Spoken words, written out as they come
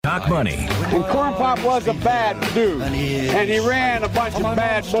Talk Money. And Corn Pop was a bad dude, and he ran a bunch of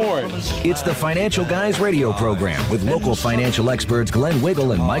bad boys. It's the Financial Guys radio program with local financial experts Glenn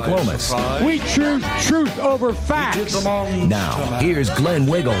Wiggle and Mike Lomas. We choose truth over facts. Now, here's Glenn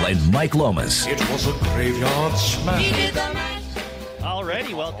Wiggle and Mike Lomas. It was a graveyard smash.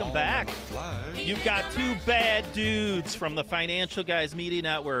 Alrighty, welcome back. You've got two bad dudes from the Financial Guys Media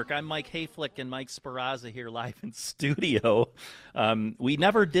Network. I'm Mike Hayflick and Mike Sparazza here live in studio. We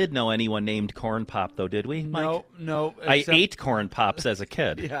never did know anyone named Corn Pop, though, did we, Mike? No. I ate Corn Pops as a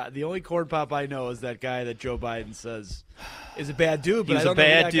kid. Yeah, the only Corn Pop I know is that guy that Joe Biden says is a bad dude, but He's I don't a bad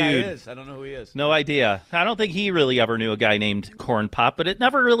know who that dude. guy is. I don't know who he is. No idea. I don't think he really ever knew a guy named Corn Pop, but it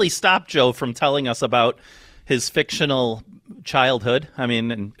never really stopped Joe from telling us about his fictional childhood,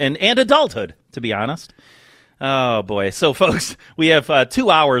 and adulthood, to be honest. Oh, boy. So, folks, we have 2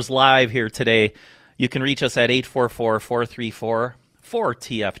 hours live here today. You can reach us at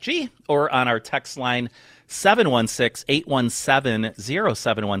 844-434-4TFG or on our text line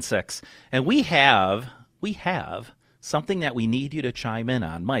 716-817-0716. And we have something that we need you to chime in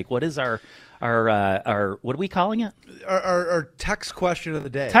on. Mike, what is our what are we calling it? Our text question of the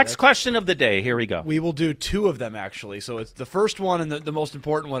day. Text question of the day. Here we go. We will do two of them, actually. So it's the first one, and the most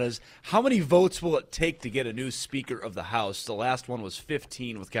important one is, how many votes will it take to get a new Speaker of the House? The last one was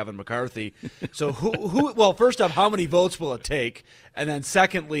 15 with Kevin McCarthy. So well, first off, how many votes will it take? And then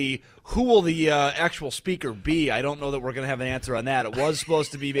secondly, who will the actual Speaker be? I don't know that we're going to have an answer on that. It was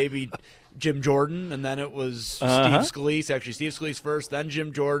supposed to be maybe Jim Jordan, and then it was Steve Scalise. Actually, Steve Scalise first, then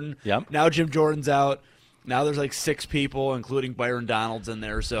Jim Jordan. Yep. Now Jim Jordan's out. Now there's like 6 people, including Byron Donalds in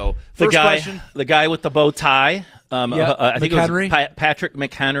there. So the question. guy with the bow tie. I think McHenry. it was Patrick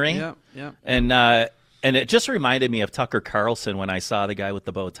McHenry. Yeah. And it just reminded me of Tucker Carlson when I saw the guy with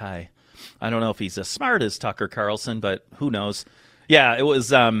the bow tie. I don't know if he's as smart as Tucker Carlson, but who knows? Yeah, it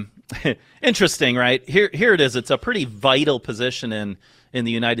was interesting, right? Here it is. It's a pretty vital position in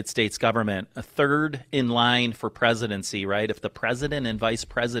the United States government, a third in line for presidency, right? If the president and vice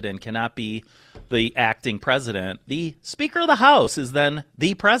president cannot be the acting president, the Speaker of the House is then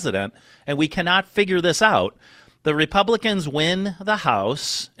the president, and we cannot figure this out. The Republicans win the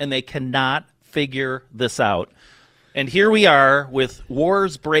House, and they cannot figure this out. And here we are with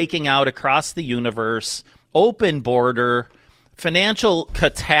wars breaking out across the universe, open border, financial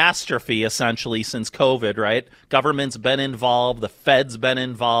catastrophe, essentially, since COVID, right? Government's been involved. The Fed's been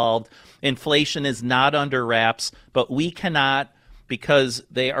involved. Inflation is not under wraps, but we cannot, because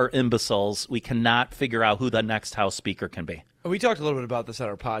they are imbeciles, we cannot figure out who the next House Speaker can be. We talked a little bit about this on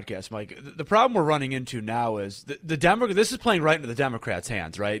our podcast, Mike. The problem we're running into now is the Democrat. This is playing right into the Democrats'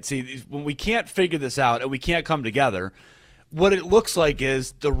 hands, right? See, when we can't figure this out and we can't come together, what it looks like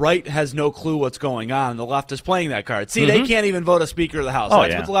is the right has no clue what's going on, and the left is playing that card. See, they can't even vote a Speaker of the House.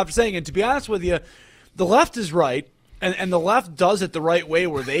 That's what the left is saying. And to be honest with you, the left is right, and the left does it the right way,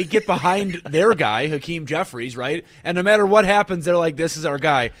 where they get behind their guy, Hakeem Jeffries, right? And no matter what happens, they're like, this is our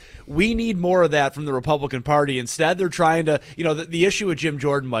guy. We need more of that from the Republican Party. Instead, they're trying to, the issue with Jim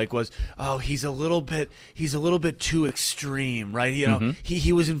Jordan, Mike, was, he's a little bit too extreme, right?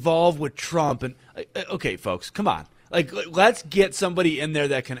 He was involved with Trump. And okay, folks, come on. Let's get somebody in there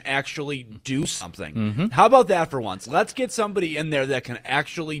that can actually do something. How about that for once? Let's get somebody in there that can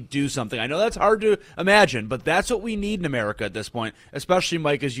actually do something. I know that's hard to imagine, but that's what we need in America at this point, especially,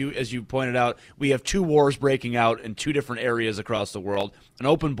 Mike, as you pointed out. We have 2 wars breaking out in 2 different areas across the world, an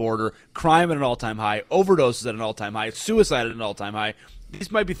open border, crime at an all-time high, overdoses at an all-time high, suicide at an all-time high. These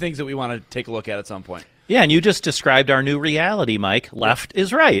might be things that we want to take a look at some point. Yeah, and you just described our new reality, Mike. Left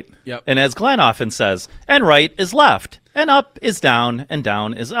is right. Yep. And as Glenn often says, and right is left, and up is down, and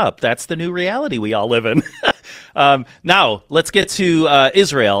down is up. That's the new reality we all live in. Now, let's get to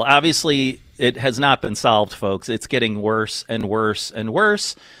Israel. Obviously, it has not been solved, folks. It's getting worse and worse and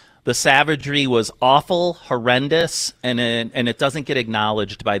worse. The savagery was awful, horrendous, and it doesn't get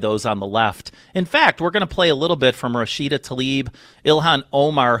acknowledged by those on the left. In fact, we're going to play a little bit from Rashida Tlaib, Ilhan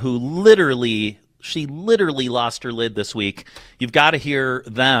Omar, who literally lost her lid this week. You've got to hear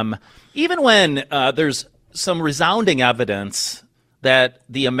them. Even when there's some resounding evidence that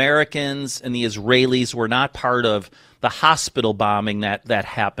the Americans and the Israelis were not part of the hospital bombing that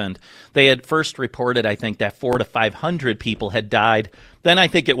happened. They had first reported, I think, that 400 to 500 people had died. Then I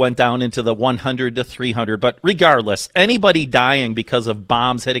think it went down into the 100 to 300. But regardless, anybody dying because of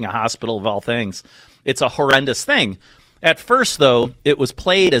bombs hitting a hospital, of all things, it's a horrendous thing. At first, though, it was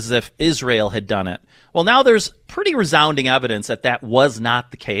played as if Israel had done it. Well, now there's pretty resounding evidence that that was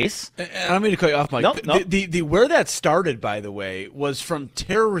not the case. And I don't mean to cut you off, Mike. Nope. The where that started, by the way, was from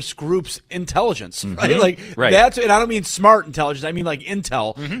terrorist groups' intelligence, right? Like that's, and I don't mean smart intelligence. I mean like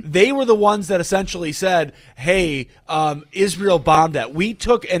intel. They were the ones that essentially said, "Hey, Israel bombed that." We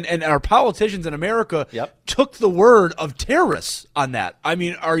took and our politicians in America took the word of terrorists on that. I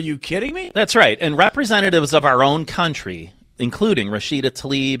mean, are you kidding me? That's right. And representatives of our own country, including Rashida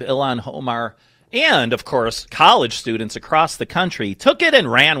Tlaib, Ilhan Omar, and, of course, college students across the country, took it and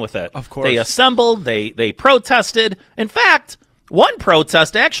ran with it. Of course. They assembled, they protested. In fact, one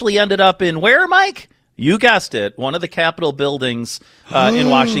protest actually ended up in where, Mike? You guessed it, one of the Capitol buildings in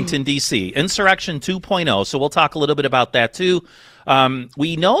Washington, D.C., Insurrection 2.0. So we'll talk a little bit about that, too.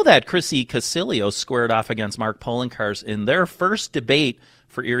 We know that Chrissy Casilio squared off against Mark Poloncarz in their first debate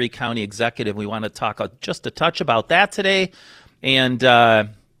for Erie County Executive. We want to talk just a touch about that today. And,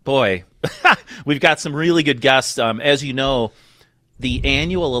 boy, we've got some really good guests. As you know, the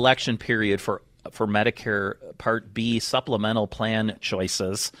annual election period for Medicare Part B supplemental plan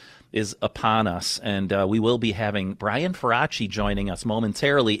choices is upon us, and we will be having Brian Faraci joining us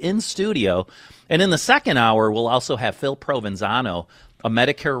momentarily in studio. And in the second hour, we'll also have Phil Provenzano, a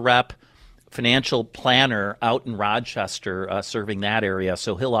Medicare rep, financial planner out in Rochester, serving that area.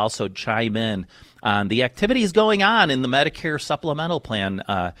 So he'll also chime in on the activities going on in the Medicare supplemental plan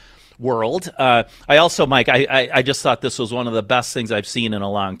world. I also, Mike, I just thought this was one of the best things I've seen in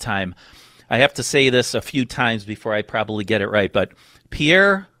a long time. I have to say this a few times before I probably get it right, but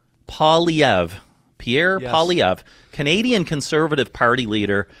Pierre Poilievre, Canadian Conservative Party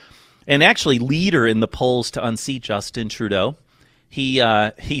leader, and actually leader in the polls to unseat Justin Trudeau. He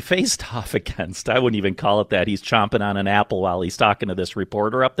faced off against, I wouldn't even call it that, he's chomping on an apple while he's talking to this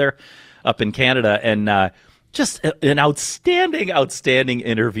reporter up in Canada, and just an outstanding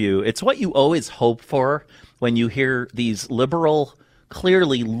interview. It's what you always hope for when you hear these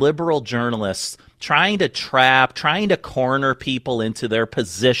clearly liberal journalists trying to corner people into their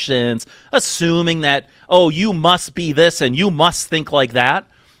positions, assuming that, oh, you must be this and you must think like that.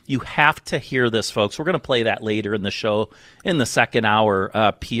 You have to hear this, folks. We're going to play that later in the show in the second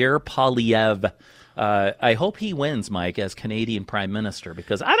hour. Pierre Poilievre. I hope he wins, Mike, as Canadian Prime Minister,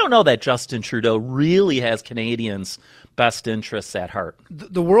 because I don't know that Justin Trudeau really has Canadians' best interests at heart.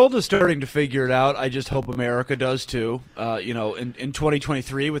 The world is starting to figure it out. I just hope America does too. In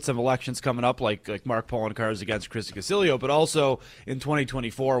 2023 with some elections coming up, like Mark Poloncarz against Chrissy Casilio, but also in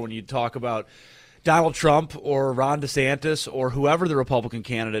 2024 when you talk about Donald Trump or Ron DeSantis or whoever the Republican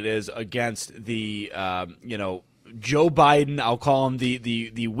candidate is against the Joe Biden. I'll call him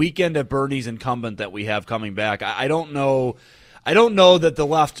the weekend at Bernie's incumbent that we have coming back. I don't know that the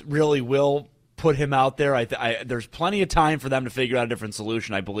left really will put him out there. There's plenty of time for them to figure out a different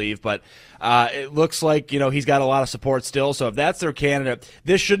solution, I believe. But it looks like he's got a lot of support still. So if that's their candidate,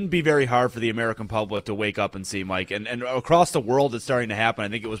 this shouldn't be very hard for the American public to wake up and see, Mike. And across the world, it's starting to happen. I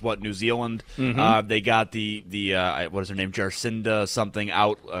think it was New Zealand. They got the what is her name, Jacinda something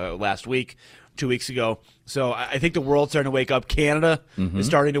out last week, 2 weeks ago. So I think the world's starting to wake up. Canada is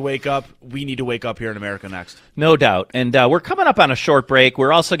starting to wake up. We need to wake up here in America next. No doubt. And we're coming up on a short break.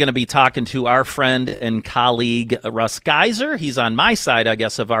 We're also going to be talking to our friend and colleague, Russ Geiser. He's on my side, I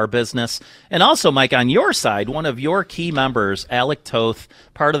guess, of our business. And also, Mike, on your side, one of your key members, Alec Toth,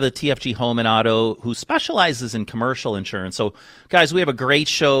 part of the TFG Home and Auto, who specializes in commercial insurance. So, guys, we have a great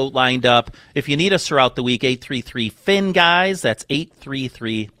show lined up. If you need us throughout the week, 833-FIN-GUYS. That's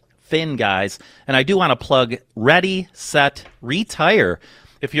 833 Fin guys. And I do want to plug Ready, Set, Retire.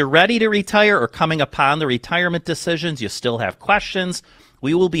 If you're ready to retire or coming upon the retirement decisions, you still have questions,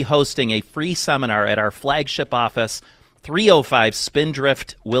 we will be hosting a free seminar at our flagship office, 305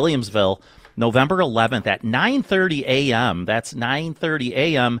 Spindrift, Williamsville, November 11th at 9:30 a.m. That's 9:30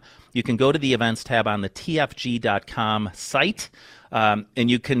 a.m. You can go to the events tab on the tfg.com site, and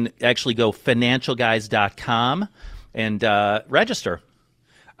you can actually go financialguys.com and register.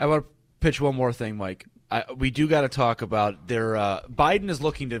 I want to pitch one more thing, Mike. We do got to talk about Biden is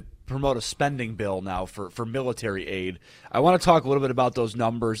looking to promote a spending bill now for military aid. I want to talk a little bit about those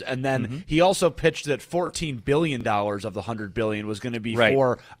numbers, and then he also pitched that $14 billion of the $100 billion was going to be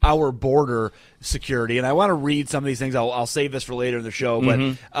for our border security. And I want to read some of these things. I'll save this for later in the show, but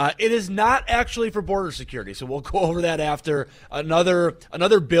it is not actually for border security. So we'll go over that after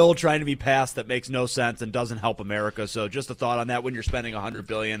another bill trying to be passed that makes no sense and doesn't help America. So just a thought on that. When you're spending $100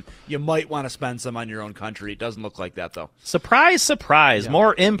 billion, you might want to spend some on your own country. It doesn't look like that though. Surprise, surprise! Yeah.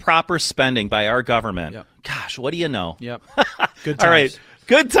 More improper spending by our government. Yep. Gosh, what do you know? Yep. Good times. All right.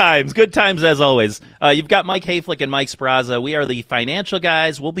 Good times as always. You've got Mike Hayflick and Mike Spraza. We are the Financial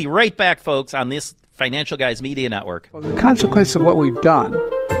Guys. We'll be right back, folks, on this Financial Guys Media Network. Well, the consequence of what we've done,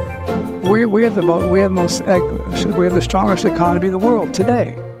 we have the strongest economy in the world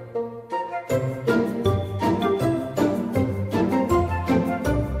today.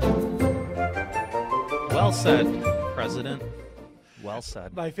 Well said, President. Well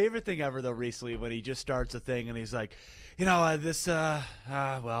said. My favorite thing ever, though, recently, when he just starts a thing and he's like,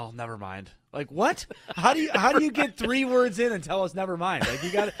 well, never mind. Like, what? How do you get 3 words in and tell us never mind? Like,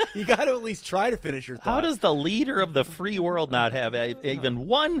 you got to at least try to finish your thought. How does the leader of the free world not have even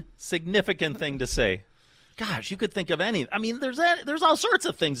one significant thing to say? Gosh, you could think of any. I mean, there's all sorts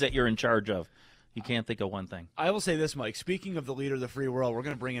of things that you're in charge of. You can't think of one thing. I will say this, Mike. Speaking of the leader of the free world, we're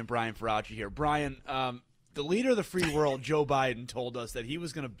going to bring in Brian Fauci here. Brian, the leader of the free world, Joe Biden, told us that he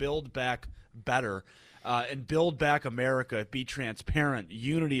was going to build back better and build back America, be transparent,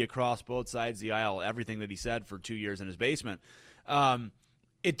 unity across both sides of the aisle, everything that he said for 2 years in his basement.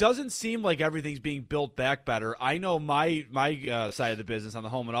 It doesn't seem like everything's being built back better. I know my side of the business on the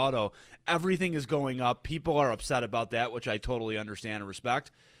home and auto, everything is going up. People are upset about that, which I totally understand and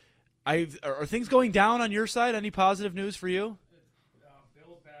respect. Are things going down on your side? Any positive news for you?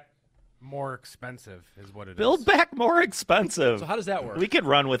 Build back more expensive is what it is. Build back more expensive. So how does that work? We could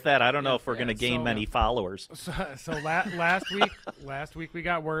run with that. I don't know if we're going to gain many followers. So last week we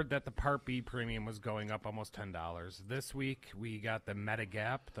got word that the Part B premium was going up almost $10. This week we got the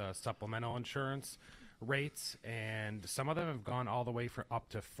Medigap, the supplemental insurance rates, and some of them have gone all the way up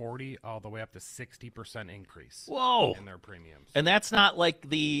to 40, all the way up to 60% increase. Whoa! In their premiums. And that's not like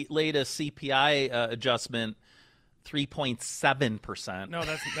the latest CPI adjustment, 3.7%. No,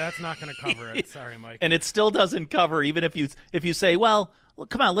 that's not going to cover it. Sorry, Mike. And it still doesn't cover, even if you say, well,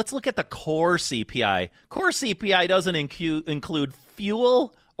 come on, let's look at the core CPI. Core CPI doesn't include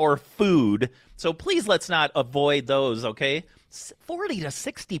fuel or food, so please let's not avoid those, okay? 40 to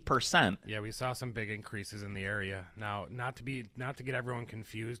 60%. Yeah, we saw some big increases in the area. Now, not to get everyone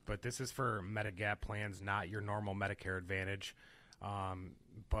confused, but this is for Medigap plans, not your normal Medicare Advantage.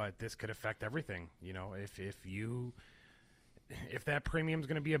 But this could affect everything. You know, if that premium is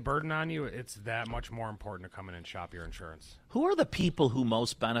going to be a burden on you, it's that much more important to come in and shop your insurance. Who are the people who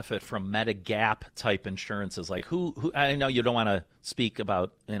most benefit from Medigap type insurances? Like who I know you don't want to speak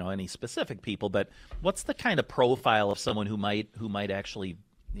about, any specific people, but what's the kind of profile of someone who might actually,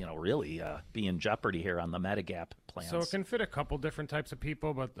 really be in jeopardy here on the Medigap plans? So it can fit a couple different types of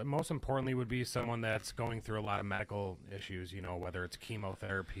people, but the most importantly would be someone that's going through a lot of medical issues, whether it's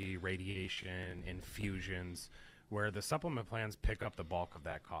chemotherapy, radiation, infusions, where the supplement plans pick up the bulk of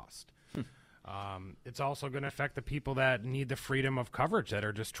that cost. It's also going to affect the people that need the freedom of coverage, that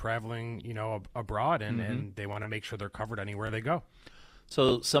are just traveling, abroad, and they want to make sure they're covered anywhere they go.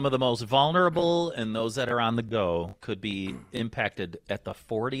 So some of the most vulnerable and those that are on the go could be impacted at the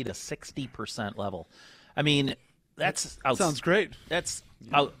 40 to 60% level. I mean, sounds great. That's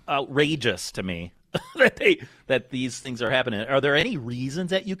outrageous to me that these things are happening. Are there any reasons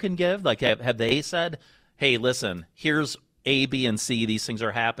that you can give? Like, have they said, hey, listen, here's A, B, and C, these things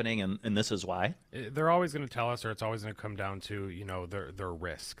are happening, and this is why? They're always going to tell us, or it's always going to come down to, their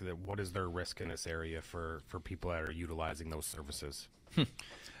risk. What is their risk in this area for people that are utilizing those services?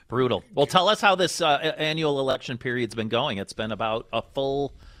 Brutal. Well, tell us how this annual election period's been going. It's been about a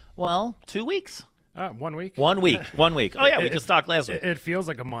full, 2 weeks. 1 week. 1 week. 1 week. Oh, yeah, we just talked last week. It feels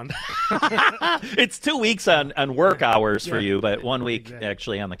like a month. It's 2 weeks on work hours for you, but 1 week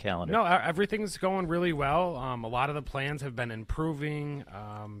actually on the calendar. No, everything's going really well. A lot of the plans have been improving,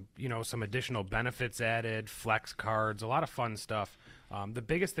 some additional benefits added, flex cards, a lot of fun stuff. The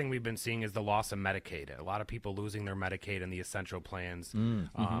biggest thing we've been seeing is the loss of Medicaid. A lot of people losing their Medicaid in the essential plans.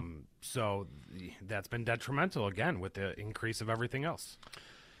 So that's been detrimental, again, with the increase of everything else.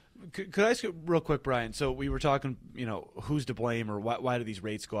 Could I ask you real quick, Brian? So we were talking, who's to blame or why do these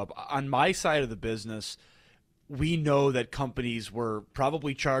rates go up? On my side of the business, we know that companies were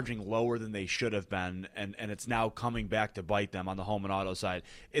probably charging lower than they should have been, and it's now coming back to bite them on the home and auto side.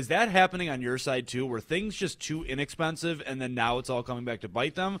 Is that happening on your side too? Were things just too inexpensive and then now it's all coming back to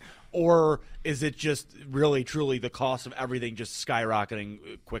bite them? Or is it just really, truly the cost of everything just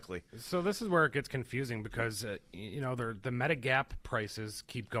skyrocketing quickly? So this is where it gets confusing because, the Medigap prices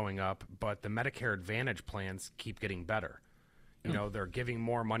keep going up, but the Medicare Advantage plans keep getting better. They're giving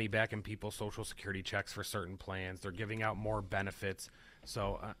more money back in people's Social Security checks for certain plans. They're giving out more benefits.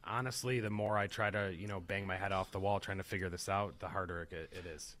 So honestly, the more I try to, bang my head off the wall trying to figure this out, the harder it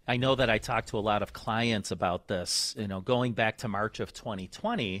is. I know that I talked to a lot of clients about this, going back to March of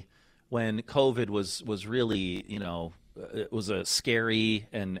 2020 when COVID was really, it was a scary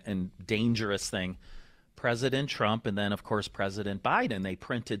and dangerous thing. President Trump and then, of course, President Biden. They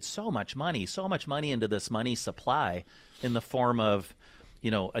printed so much money into this money supply in the form of,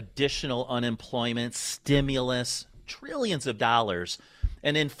 additional unemployment, stimulus, trillions of dollars.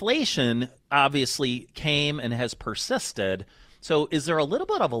 And inflation obviously came and has persisted. So is there a little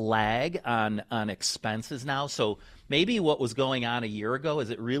bit of a lag on expenses now? So maybe what was going on a year ago,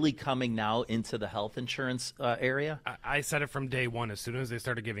 is it really coming now into the health insurance area? I said it from day one. As soon as they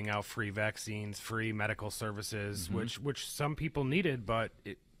started giving out free vaccines, free medical services, which some people needed, but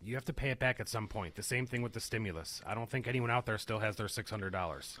you have to pay it back at some point. The same thing with the stimulus. I don't think anyone out there still has their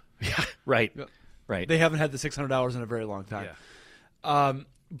 $600. Yeah, right. They haven't had the $600 in a very long time. Yeah.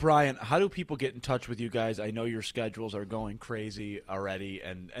 Brian, how do people get in touch with you guys? I know your schedules are going crazy already,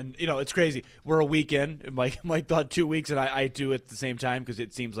 and it's crazy. We're a week in. Mike thought 2 weeks, and I do at the same time because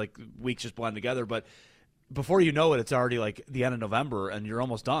it seems like weeks just blend together. But before you know it, it's already like the end of November, and you're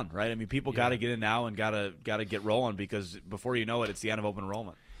almost done, right? I mean, people got to get in now and got to get rolling because before you know it, it's the end of open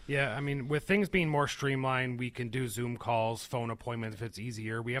enrollment. Yeah, I mean, with things being more streamlined, we can do Zoom calls, phone appointments if it's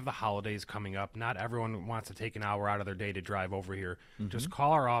easier. We have the holidays coming up. Not everyone wants to take an hour out of their day to drive over here. Just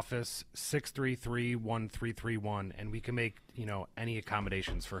call our office, 633-1331, and we can make, any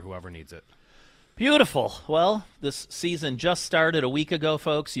accommodations for whoever needs it. Beautiful. Well, this season just started a week ago,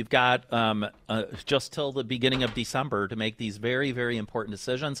 folks. You've got just till the beginning of December to make these very, very important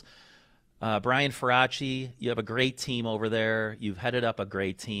decisions. Brian Faraci, you have a great team over there. You've headed up a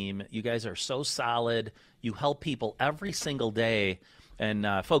great team. You guys are so solid. You help people every single day.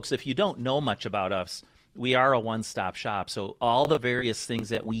 And folks, if you don't know much about us, we are a one-stop shop. So all the various things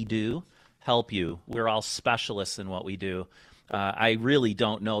that we do help you. We're all specialists in what we do. I really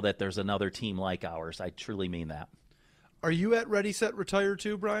don't know that there's another team like ours. I truly mean that. Are you at Ready, Set, Retire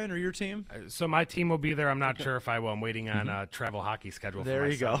too, Brian, or your team? So my team will be there. I'm not sure if I will. I'm waiting on a travel hockey schedule. There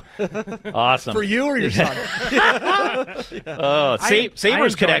you go. Awesome. For you or your son?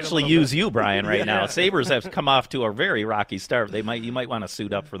 Sabres could actually use you, Brian, right now. Sabres have come off to a very rocky start. You might want to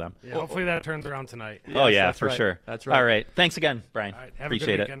suit up for them. Yeah, hopefully that turns around tonight. Oh, yeah, that's for right. sure. That's right. All right. Thanks again, Brian. All right, have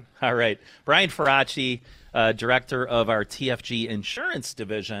Appreciate a good it. weekend. All right. Brian Faraci, director of our TFG Insurance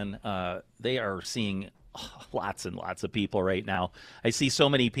Division. They are seeing lots and lots of people right now. I see so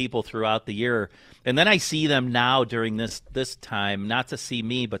many people throughout the year, and then I see them now during this time, not to see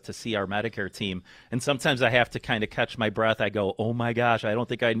me, but to see our Medicare team. And sometimes I have to kind of catch my breath. I go, oh my gosh, I don't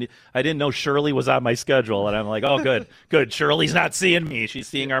think I didn't know Shirley was on my schedule. And I'm like, oh, good. Shirley's not seeing me. She's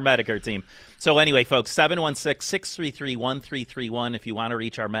seeing our Medicare team. So anyway, folks, 716-633-1331 if you want to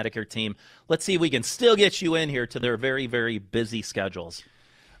reach our Medicare team. Let's see if we can still get you in here to their very, very busy schedules.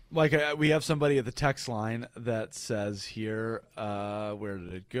 Mike, we have somebody at the text line that says here, where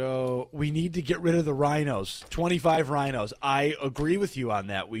did it go? We need to get rid of the rhinos, 25 rhinos. I agree with you on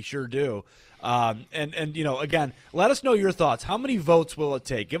that. We sure do. And again, let us know your thoughts. How many votes will it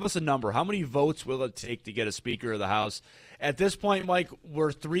take? Give us a number. How many votes will it take to get a Speaker of the House? At this point, Mike,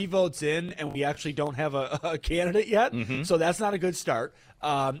 we're 3 votes in, and we actually don't have a candidate yet, so that's not a good start.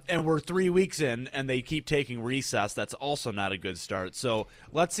 And we're 3 weeks in, and they keep taking recess. That's also not a good start. So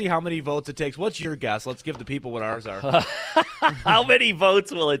let's see how many votes it takes. What's your guess? Let's give the people what ours are. How many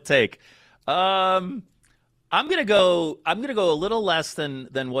votes will it take? I'm gonna go a little less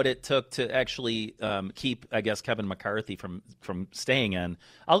than what it took to actually keep, I guess, Kevin McCarthy from staying in.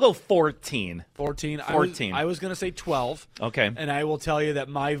 I'll go 14. 14. 14. I was going to say 12. Okay. And I will tell you that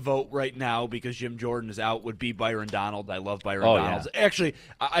my vote right now, because Jim Jordan is out, would be Byron Donald. I love Byron Donald. Yeah. Actually,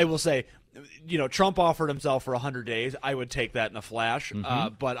 I will say, Trump offered himself for 100 days. I would take that in a flash.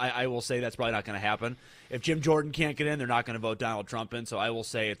 But I will say that's probably not going to happen. If Jim Jordan can't get in, they're not going to vote Donald Trump in. So I will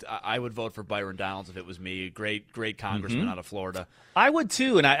say I would vote for Byron Donalds if it was me. Great congressman out of Florida. I would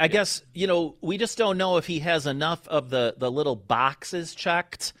too. And I guess, we just don't know if he has enough of the little boxes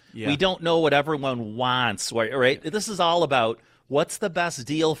checked. Yeah. We don't know what everyone wants, right? This is all about what's the best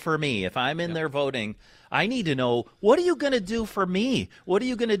deal for me. If I'm in there voting, I need to know, what are you going to do for me? What are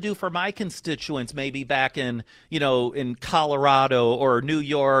you going to do for my constituents, maybe back in Colorado or New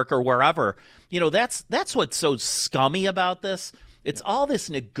York or wherever? That's what's so scummy about this. It's all this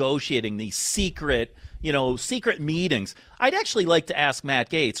negotiating, these secret meetings. I'd actually like to ask Matt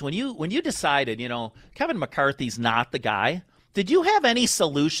Gaetz, when you decided, Kevin McCarthy's not the guy, did you have any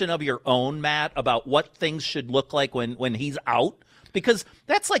solution of your own, Matt, about what things should look like when he's out? Because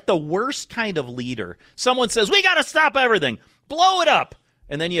that's like the worst kind of leader. Someone says, we got to stop everything, blow it up,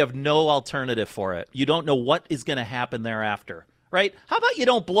 and then you have no alternative for it. You don't know what is going to happen thereafter, right? How about you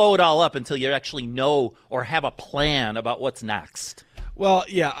don't blow it all up until you actually know or have a plan about what's next? Well,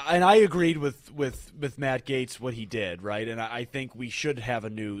 yeah, and I agreed with Matt Gaetz what he did, right? And I think we should have a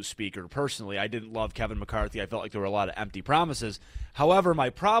new speaker. Personally, I didn't love Kevin McCarthy. I felt like there were a lot of empty promises. However,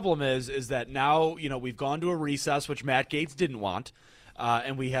 my problem is that now, we've gone to a recess, which Matt Gaetz didn't want.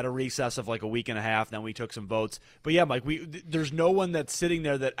 And we had a recess of like a week and a half. Then we took some votes. But yeah, Mike, there's no one that's sitting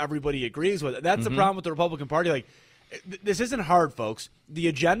there that everybody agrees with. That's the problem with the Republican Party. Like, this isn't hard, folks. The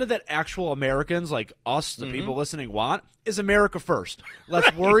agenda that actual Americans like us, the people listening, want is America first.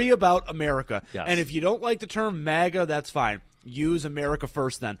 Let's worry about America. Yes. And if you don't like the term MAGA, that's fine. Use America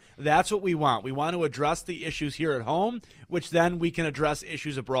first then. That's what we want. We want to address the issues here at home, which then we can address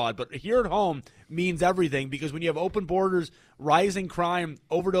issues abroad. But here at home means everything, because when you have open borders, rising crime,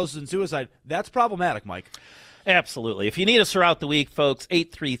 overdoses, and suicide, that's problematic, Mike. Absolutely. If you need us throughout the week, folks,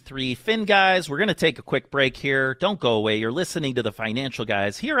 833-FIN Guys. We're going to take a quick break here. Don't go away. You're listening to the Financial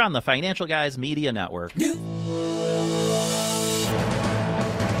Guys here on the Financial Guys Media Network.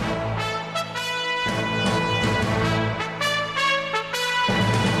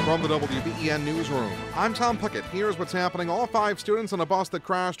 From the WBEN Newsroom, I'm Tom Puckett. Here's what's happening. All 5 students on a bus that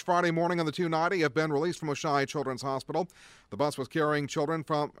crashed Friday morning on the 290 have been released from Oishei Children's Hospital. The bus was carrying children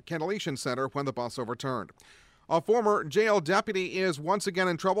from Candlestian Center when the bus overturned. A former jail deputy is once again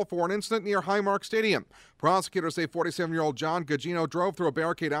in trouble for an incident near Highmark Stadium. Prosecutors say 47-year-old John Gugino drove through a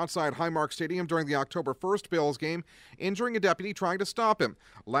barricade outside Highmark Stadium during the October 1st Bills game, injuring a deputy trying to stop him.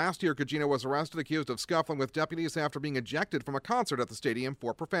 Last year, Gugino was arrested accused of scuffling with deputies after being ejected from a concert at the stadium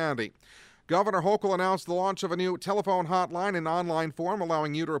for profanity. Governor Hochul announced the launch of a new telephone hotline in online form,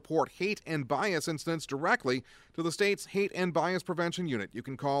 allowing you to report hate and bias incidents directly to the state's Hate and Bias Prevention Unit. You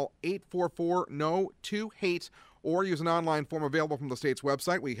can call 844-NO-2-HATE or use an online form available from the state's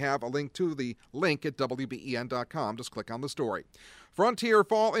website. We have a link to the link at WBEN.com. Just click on the story. Frontier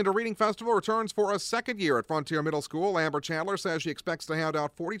Fall Into Reading Festival returns for a second year at Frontier Middle School. Amber Chandler says she expects to hand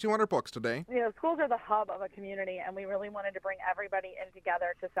out 4,200 books today. Schools are the hub of a community, and we really wanted to bring everybody in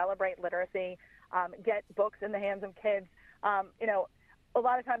together to celebrate literacy, get books in the hands of kids. A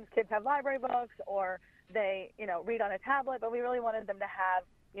lot of times kids have library books or they, read on a tablet, but we really wanted them to have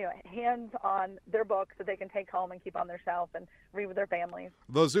hands on their books that they can take home and keep on their shelf and read with their families.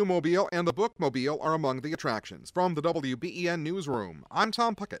 The Zoomobile and the Bookmobile are among the attractions. From the WBEN Newsroom, I'm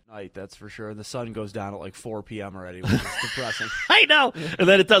Tom Puckett. Night, that's for sure. The sun goes down at like 4 p.m. already, which is depressing. I know. And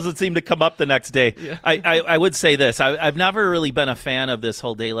then it doesn't seem to come up the next day. Yeah. I would say this. I've never really been a fan of this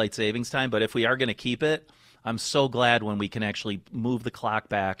whole daylight savings time, but if we are going to keep it, I'm so glad when we can actually move the clock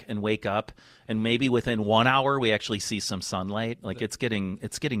back and wake up, and maybe within 1 hour we actually see some sunlight. Like it's getting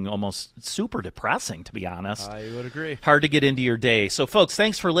almost super depressing, to be honest. I would agree. Hard to get into your day. So, folks,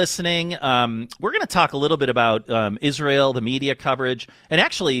 thanks for listening. We're going to talk a little bit about Israel, the media coverage, and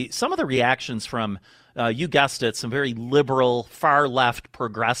actually some of the reactions from, you guessed it, some very liberal, far-left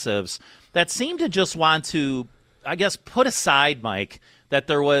progressives that seem to just want to, I guess, put aside, Mike, that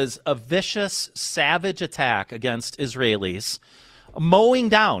there was a vicious, savage attack against Israelis, mowing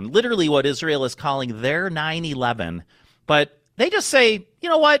down literally what Israel is calling their 9/11. But they just say, you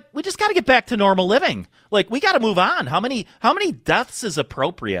know what, we just got to get back to normal living. Like, we got to move on. How many deaths is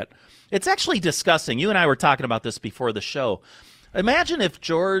appropriate? It's actually disgusting. You and I were talking about this before the show. Imagine if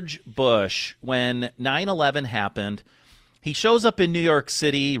George Bush, when 9/11 happened, he shows up in New York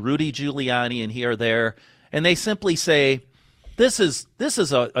City, Rudy Giuliani and here or there, and they simply say, This is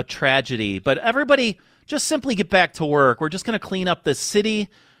a tragedy, but everybody just simply get back to work. We're just going to clean up the city.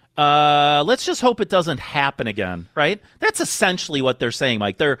 Let's just hope it doesn't happen again, right? That's essentially what they're saying,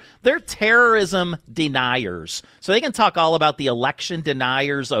 Mike. They're terrorism deniers. So they can talk all about the election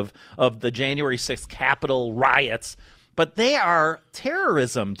deniers of the January 6th Capitol riots, but they are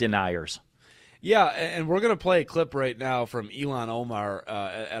terrorism deniers. Yeah, and we're going to play a clip right now from Ilhan Omar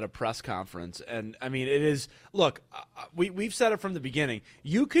at a press conference. And, I mean, it is – look, we've said it from the beginning.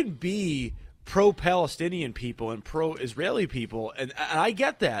 You can be pro-Palestinian people and pro-Israeli people, and I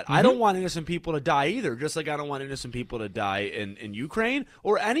get that. Mm-hmm. I don't want innocent people to die either, just like I don't want innocent people to die in Ukraine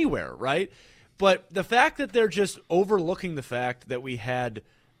or anywhere, right? But the fact that they're just overlooking the fact that we had,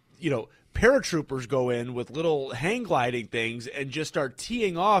 paratroopers go in with little hang gliding things and just start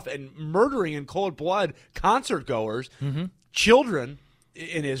teeing off and murdering in cold blood concert goers, children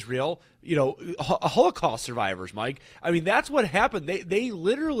in Israel, Holocaust survivors, Mike. I mean, that's what happened. They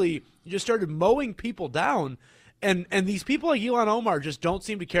literally just started mowing people down, and these people like Ilhan Omar just don't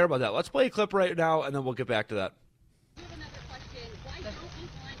seem to care about that. Let's play a clip right now, and then we'll get back to that.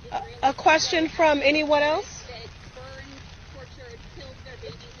 A question from anyone else?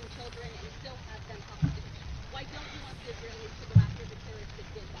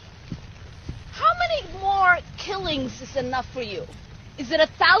 How many more killings is enough for you? Is it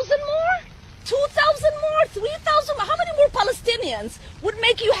 1,000 more? 2,000 more? 3,000 more? How many more Palestinians would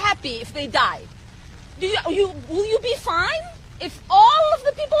make you happy if they died? Will you be fine if all of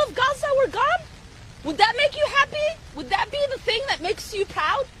the people of Gaza were gone? Would that make you happy? Would that be the thing that makes you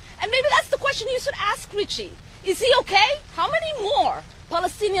proud? And maybe that's the question you should ask Richie. Is he okay? How many more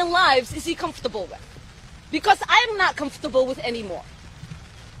Palestinian lives is he comfortable with? Because I'm not comfortable with any more.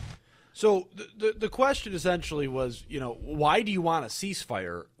 So the question essentially was, why do you want a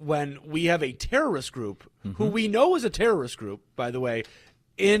ceasefire when we have a terrorist group who we know is a terrorist group, by the way,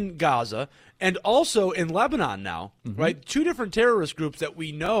 in Gaza and also in Lebanon now, right? Two different terrorist groups that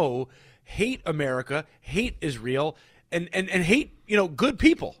we know hate America, hate Israel, and hate, good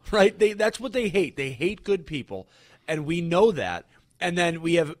people, right? That's what they hate. They hate good people, and we know that. And then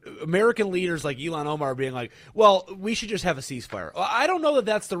we have American leaders like Ilhan Omar being like, well, we should just have a ceasefire. Well, I don't know that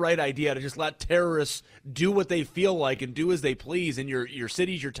that's the right idea, to just let terrorists do what they feel like and do as they please in your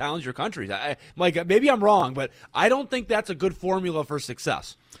cities, your towns, your countries. Mike, maybe I'm wrong, but I don't think that's a good formula for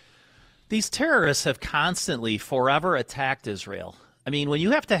success. These terrorists have constantly, forever attacked Israel. I mean, when you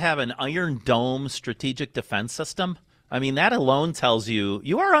have to have an Iron Dome strategic defense system, I mean, that alone tells you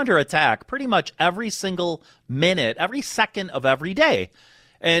are under attack pretty much every single minute, every second of every day.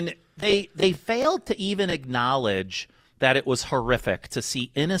 And they failed to even acknowledge that it was horrific to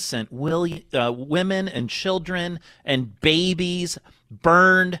see innocent women and children and babies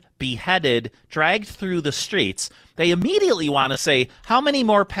burned, beheaded, dragged through the streets. They immediately want to say, how many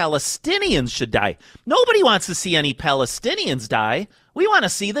more Palestinians should die? Nobody wants to see any Palestinians die. We want to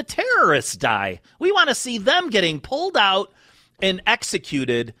see the terrorists die. We want to see them getting pulled out and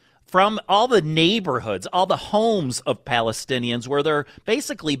executed from all the neighborhoods, all the homes of Palestinians where they're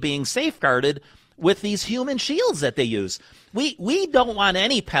basically being safeguarded with these human shields that they use. We don't want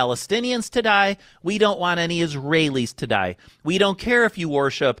any Palestinians to die. We don't want any Israelis to die. We don't care if you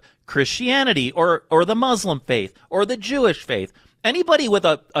worship Christianity or the Muslim faith or the Jewish faith. Anybody with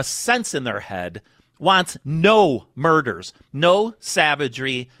a sense in their head wants no murders, no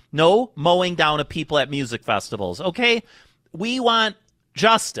savagery, no mowing down of people at music festivals, okay? We want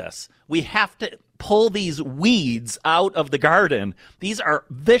justice. We have to pull these weeds out of the garden. These are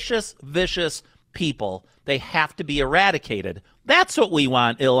vicious, vicious people. They have to be eradicated. That's what we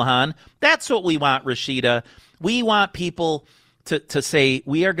want, Ilhan. That's what we want, Rashida. We want people to say,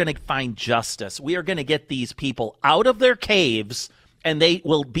 we are going to find justice. We are going to get these people out of their caves, and they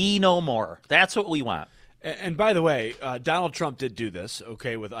will be no more. That's what we want. And by the way, Donald Trump did do this,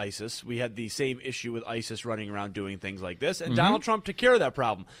 okay, with ISIS. We had the same issue with ISIS running around doing things like this, and Donald Trump took care of that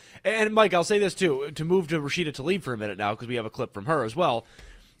problem. And, Mike, I'll say this, too, to move to Rashida Tlaib for a minute now, because we have a clip from her as well.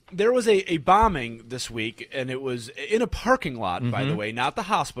 There was a bombing this week, and it was in a parking lot, by the way, not the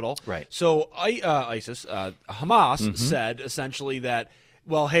hospital. Right. So Hamas said essentially that,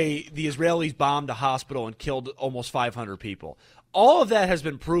 well, hey, the Israelis bombed a hospital and killed almost 500 people. All of that has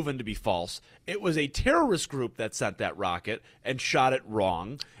been proven to be false. It was a terrorist group that sent that rocket and shot it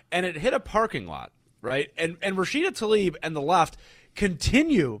wrong, and it hit a parking lot, right? And Rashida Tlaib and the left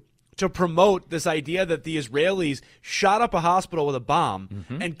continue to promote this idea that the Israelis shot up a hospital with a bomb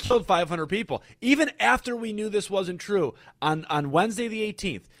and killed 500 people. Even after we knew this wasn't true, on Wednesday the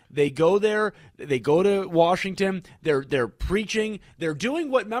 18th, they go there, they go to Washington, they're preaching, they're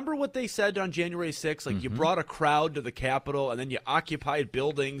doing remember what they said on January 6th? Like, you brought a crowd to the Capitol, and then you occupied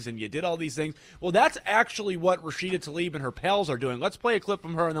buildings, and you did all these things. Well, that's actually what Rashida Tlaib and her pals are doing. Let's play a clip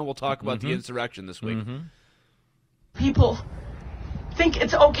from her, and then we'll talk about the insurrection this week. People think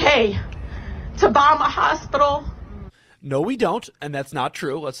it's okay to bomb a hospital. No, we don't, and that's not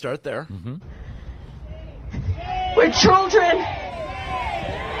true. Let's start there. Where children...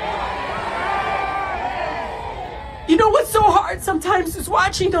 You know what's so hard sometimes is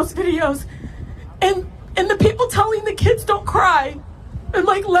watching those videos and the people telling the kids don't cry. And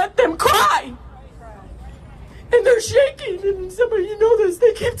like, let them cry. And they're shaking, and somebody,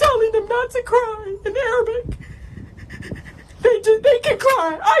 they keep telling them not to cry in Arabic. They can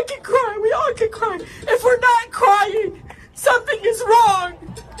cry. I can cry. We all can cry. If we're not crying, something is wrong.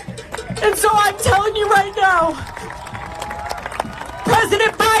 And so I'm telling you right now,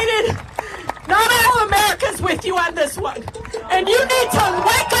 President Biden, not all America's with you on this one. And you need to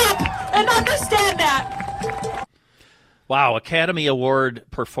wake up and understand that. Wow, Academy Award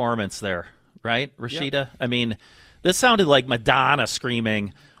performance there, right, Rashida? Yep. I mean, this sounded like Madonna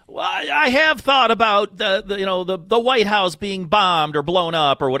screaming, well, I have thought about the White House being bombed or blown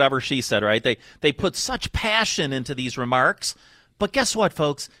up or whatever she said, right? They put such passion into these remarks. But guess what,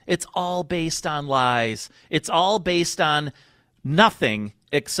 folks? It's all based on lies. It's all based on nothing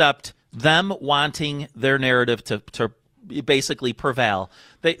except them wanting their narrative to basically prevail.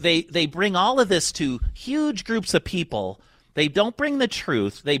 They bring all of this to huge groups of people. They don't bring the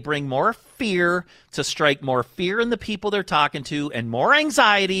truth. They bring more fear to strike more fear in the people they're talking to, and more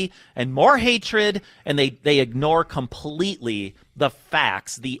anxiety and more hatred, and they ignore completely the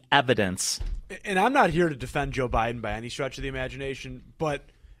facts, the evidence. And I'm not here to defend Joe Biden by any stretch of the imagination, but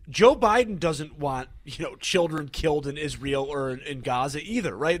Joe Biden doesn't want, children killed in Israel or in Gaza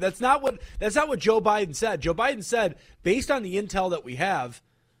either, right? That's not what Joe Biden said. Joe Biden said, based on the intel that we have,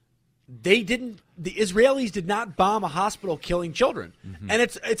 the Israelis did not bomb a hospital killing children. Mm-hmm. And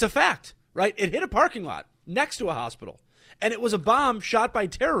it's a fact, right? It hit a parking lot next to a hospital. And it was a bomb shot by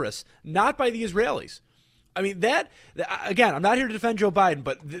terrorists, not by the Israelis. I mean, again, I'm not here to defend Joe Biden,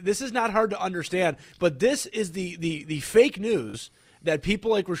 but this is not hard to understand. But this is the fake news that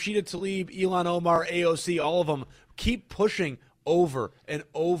people like Rashida Tlaib, Ilhan Omar, AOC, all of them keep pushing over and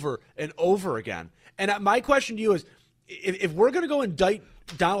over and over again. And my question to you is, if we're going to go indict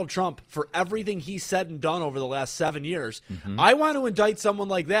Donald Trump for everything he said and done over the last 7 years, I want to indict someone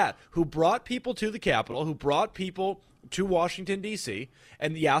like that who brought people to the Capitol, who brought people to Washington, D.C.,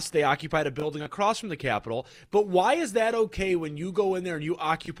 and yes, they occupied a building across from the Capitol, but why is that okay when you go in there and you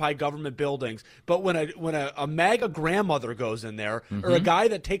occupy government buildings, but when a MAGA grandmother goes in there, or a guy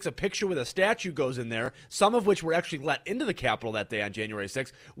that takes a picture with a statue goes in there, some of which were actually let into the Capitol that day on January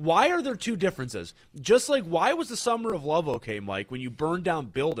 6th, why are there two differences? Just like, why was the Summer of Love okay, Mike, when you burned down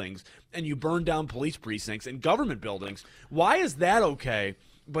buildings and you burned down police precincts and government buildings? Why is that okay?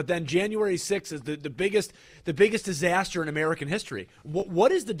 But then January 6th is the biggest disaster in American history.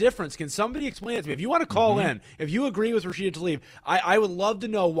 What is the difference? Can somebody explain it to me? If you want to call in, if you agree with Rashida Tlaib, I would love to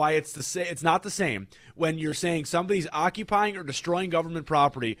know why it's not the same when you're saying somebody's occupying or destroying government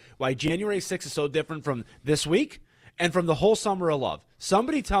property, why January 6th is so different from this week and from the whole Summer of Love.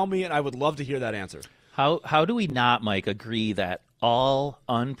 Somebody tell me, and I would love to hear that answer. How do we not, Mike, agree that all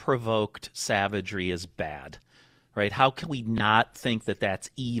unprovoked savagery is bad? Right? How can we not think that that's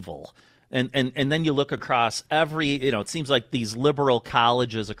evil? And then you look across every, it seems like these liberal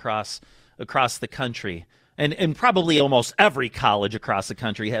colleges across the country, and probably almost every college across the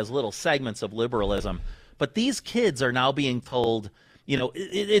country has little segments of liberalism. But these kids are now being told,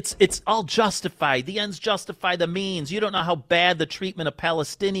 it's all justified. The ends justify the means. You don't know how bad the treatment of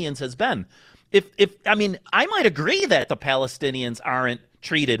Palestinians has been. I might agree that the Palestinians aren't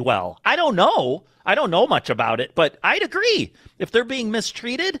treated well. I don't know much about it, but I'd agree. If they're being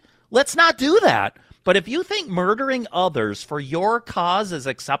mistreated, let's not do that. But if you think murdering others for your cause is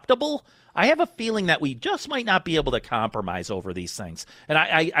acceptable, I have a feeling that we just might not be able to compromise over these things. And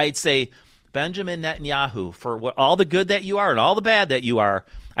I'd say, Benjamin Netanyahu, for all the good that you are and all the bad that you are,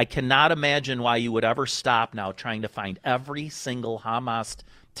 I cannot imagine why you would ever stop now trying to find every single Hamas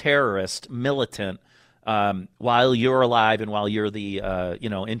terrorist militant while you're alive and while you're the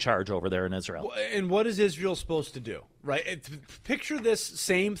in charge over there in Israel. And what is Israel supposed to do, right? Picture this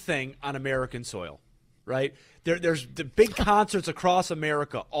same thing on American soil, right? There's the big concerts across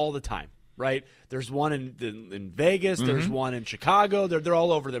America all the time, right? There's one in Vegas, there's one in Chicago, they're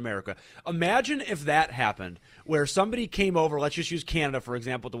all over America. Imagine if that happened, where somebody came over, let's just use Canada, for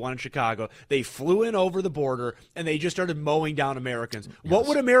example, the one in Chicago, they flew in over the border, and they just started mowing down Americans. Yes. What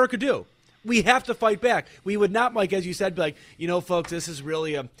would America do? We have to fight back. We would not, Mike, as you said, be like, folks, this is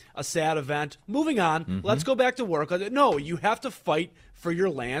really a sad event. Moving on. Let's go back to work. No, you have to fight for your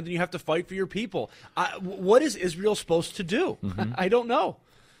land, and you have to fight for your people. What is Israel supposed to do? I don't know.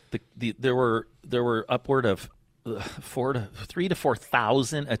 There were upward of 3,000 to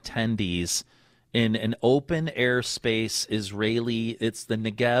 4,000 attendees in an open airspace Israeli. It's the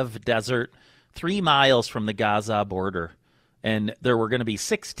Negev desert, 3 miles from the Gaza border. And there were going to be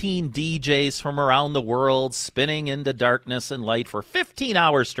 16 DJs from around the world spinning into darkness and light for 15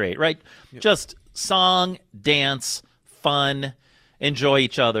 hours straight, right? Yep. Just song, dance, fun, enjoy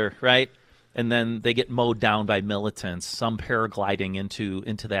each other, right? And then they get mowed down by militants, some paragliding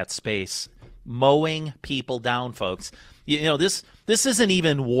into that space, mowing people down, folks. This isn't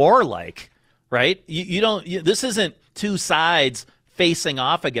even warlike, right? This isn't two sides facing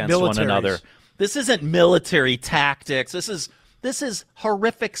off against one another. This isn't military tactics. This is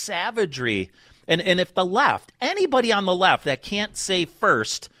horrific savagery. And if the left, anybody on the left that can't say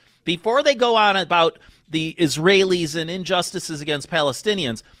first, before they go on about the Israelis and injustices against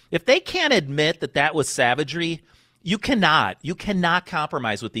Palestinians, if they can't admit that was savagery, you cannot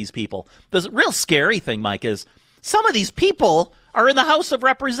compromise with these people. The real scary thing, Mike, is some of these people are in the House of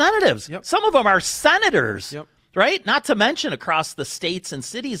Representatives. Yep. Some of them are senators. Yep. Right? Not to mention across the states and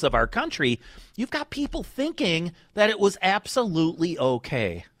cities of our country, you've got people thinking that it was absolutely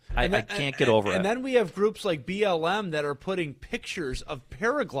okay. I can't get over it. And then we have groups like BLM that are putting pictures of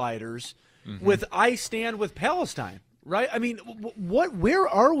paragliders with "I stand with Palestine." Right? I mean, where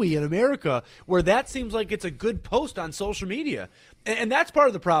are we in America where that seems like it's a good post on social media? And that's part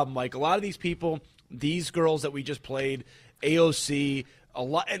of the problem, Mike. A lot of these people, these girls that we just played, AOC, a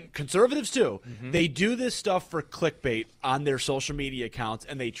lot, and conservatives too, they do this stuff for clickbait on their social media accounts,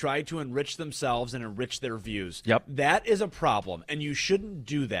 and they try to enrich themselves and enrich their views. Yep. That is a problem, and you shouldn't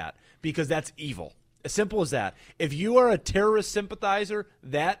do that because that's evil. As simple as that. If you are a terrorist sympathizer,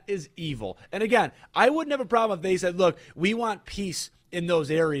 that is evil. And again, I wouldn't have a problem if they said, look, we want peace in those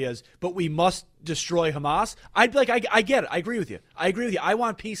areas, but we must destroy Hamas. I'd be like, I get it. I agree with you. I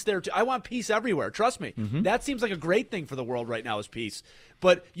want peace there too. I want peace everywhere. Trust me. That seems like a great thing for the world right now is peace.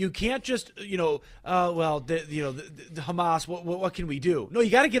 But you can't just, the Hamas, what can we do? No,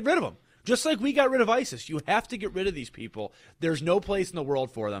 you got to get rid of them. Just like we got rid of ISIS. You have to get rid of these people. There's no place in the world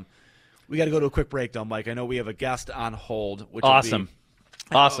for them. We got to go to a quick break, though, Mike. I know we have a guest on hold. Which Awesome.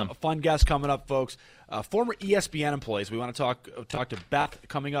 A fun guest coming up, folks. Former ESPN employees. We want to talk to Beth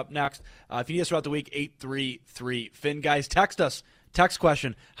coming up next. If you need us throughout the week, 833-FIN. Guys, text us. Text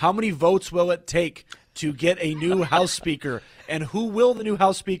question. How many votes will it take to get a new House Speaker? And who will the new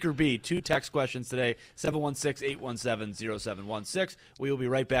House Speaker be? 2 text questions today, 716-817-0716. We will be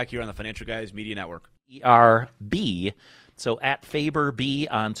right back here on the Financial Guys Media Network. ERB. So at Faber B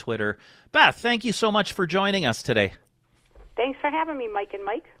on Twitter. Beth, thank you so much for joining us today. Thanks for having me, Mike and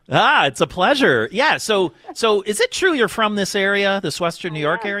Mike. It's a pleasure. Yeah, so is it true you're from this area, this Western New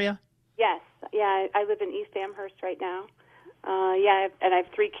York area? Yes. Yeah, I live in East Amherst right now. And I have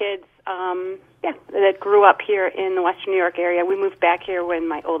 3 kids that grew up here in the Western New York area. We moved back here when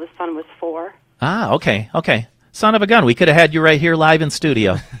my oldest son was 4. Okay. Son of a gun. We could have had you right here live in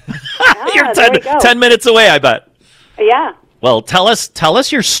studio. You're 10 minutes away, I bet. Yeah. Well, tell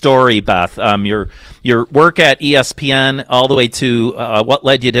us your story, Beth. Your work at ESPN all the way to what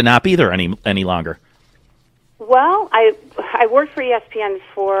led you to not be there any longer. Well, I worked for ESPN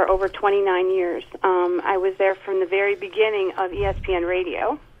for over 29 years. I was there from the very beginning of ESPN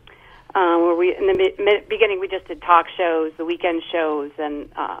Radio, where in the beginning we just did talk shows, the weekend shows, and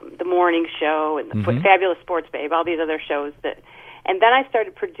the morning show, and the Fabulous Sports Babe, all these other shows. And then I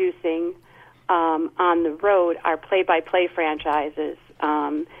started producing on the road our play-by-play franchises,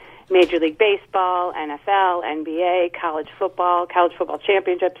 Major League Baseball, NFL, NBA, college football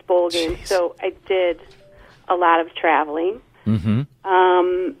championships, bowl games. So I did a lot of traveling. And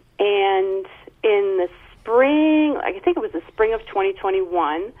in the spring, I think it was the spring of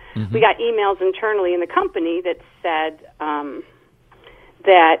 2021, we got emails internally in the company that said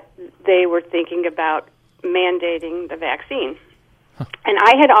that they were thinking about mandating the vaccine. And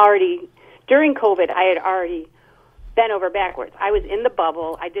I had already, during COVID, bent over backwards. I was in the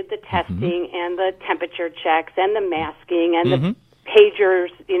bubble. I did the testing and the temperature checks and the masking and the pagers,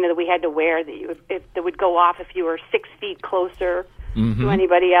 that we had to wear that would go off if you were 6 feet closer to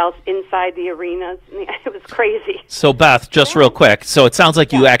anybody else inside the arenas. It was crazy. So, Beth, just real quick. So it sounds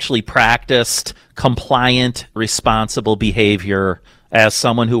like you actually practiced compliant, responsible behavior as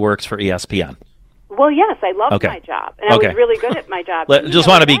someone who works for ESPN. Well, yes, I loved my job, and I was really good at my job. Just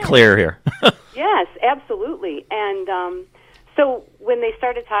want to be clear here. Yes, absolutely. And so when they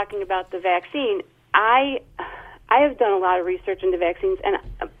started talking about the vaccine, I have done a lot of research into vaccines, and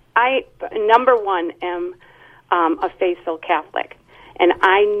I, number one, am a faithful Catholic, and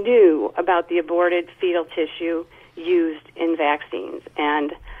I knew about the aborted fetal tissue used in vaccines,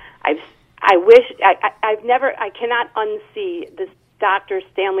 and I cannot unsee this Dr.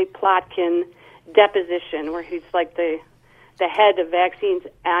 Stanley Plotkin deposition where he's like the head of vaccines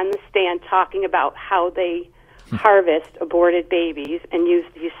on the stand talking about how they harvest aborted babies and use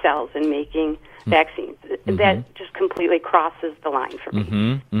these cells in making vaccines. That just completely crosses the line for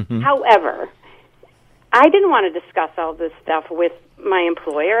me. However, I didn't want to discuss all this stuff with my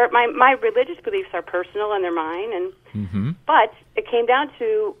employer. My religious beliefs are personal and they're mine, but it came down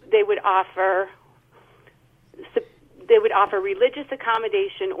to they would offer religious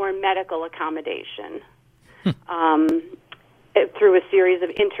accommodation or medical accommodation through a series of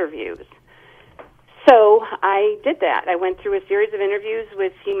interviews. So I did that. I went through a series of interviews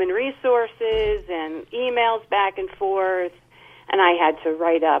with human resources and emails back and forth, and I had to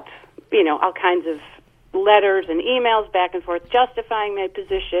write up, all kinds of letters and emails back and forth justifying my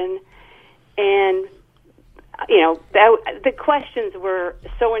position. And the questions were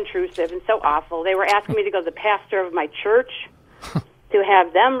so intrusive and so awful. They were asking me to go to the pastor of my church to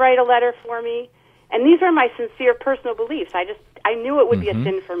have them write a letter for me. And these are my sincere personal beliefs. I knew it would be a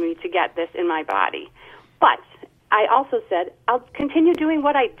sin for me to get this in my body. But I also said, I'll continue doing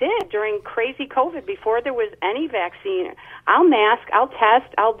what I did during crazy COVID before there was any vaccine. I'll mask, I'll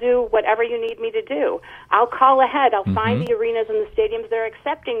test, I'll do whatever you need me to do. I'll call ahead. I'll find the arenas and the stadiums that are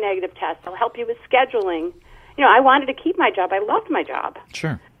accepting negative tests. I'll help you with scheduling. You know, I wanted to keep my job. I loved my job.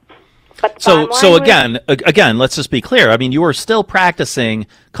 Sure. But So again, let's just be clear. I mean, you are still practicing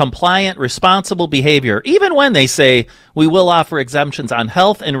compliant, responsible behavior, even when they say we will offer exemptions on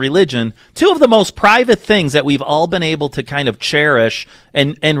health and religion, two of the most private things that we've all been able to kind of cherish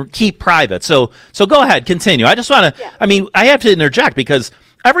and keep private. So go ahead, continue. I just want to, I mean, I have to interject because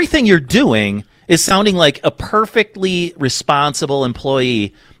everything you're doing is sounding like a perfectly responsible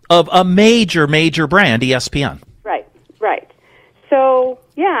employee of a major, major brand, ESPN. Right. So,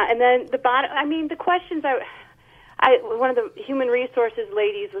 yeah, and then the questions one of the human resources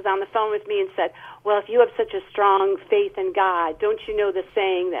ladies was on the phone with me and said, well, if you have such a strong faith in God, don't you know the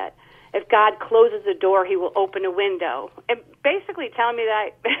saying that if God closes a door, he will open a window? And basically telling me that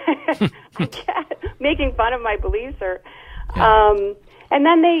I get making fun of my beliefs. And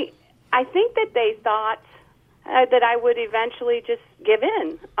then I think that they thought that I would eventually just give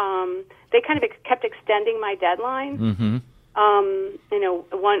in. They kind of kept extending my deadline. Mm-hmm.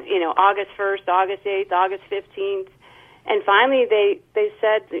 August 1st, August 8th, August 15th. And finally they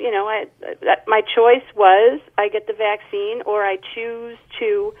said, my choice was I get the vaccine or I choose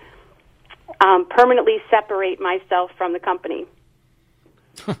to permanently separate myself from the company.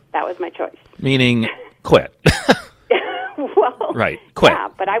 That was my choice. Meaning quit. Well, right, quit. Yeah,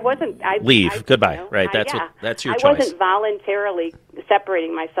 but I wasn't. Leave. Goodbye. Right. That's your choice. I wasn't voluntarily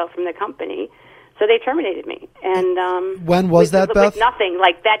separating myself from the company. So they terminated me. And when was that, Beth? Like nothing.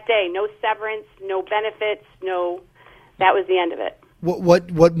 Like that day, no severance, no benefits, no. That was the end of it.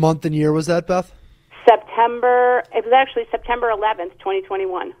 What month and year was that, Beth? September. It was actually September 11th,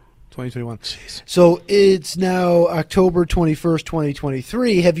 2021. 2021. Jeez. So it's now October 21st,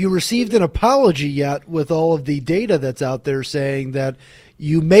 2023. Have you received an apology yet with all of the data that's out there saying that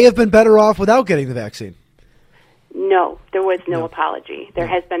you may have been better off without getting the vaccine? No, there was no apology. There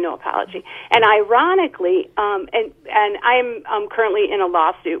has been no apology. And ironically, and I'm currently in a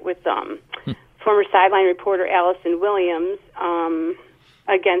lawsuit with former sideline reporter Allison Williams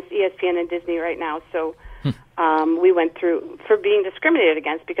against ESPN and Disney right now. So we went through for being discriminated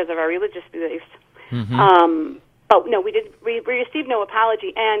against because of our religious beliefs. But no, we received no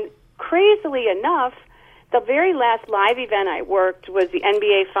apology. And crazily enough, the very last live event I worked was the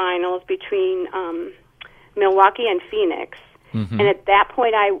NBA Finals between Milwaukee and Phoenix. And at that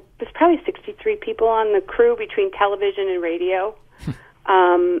point, I was probably 63 people on the crew between television and radio.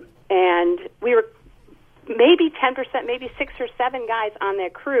 And we were maybe 10%, maybe 6 or 7 guys on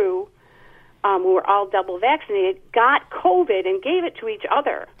that crew who were all double vaccinated, got COVID and gave it to each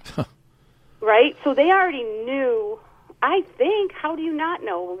other. Right? So they already knew, I think, how do you not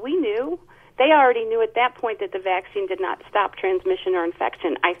know? We knew. They already knew at that point that the vaccine did not stop transmission or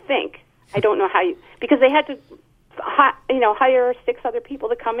infection, I think. I don't know how because they had to, hire 6 other people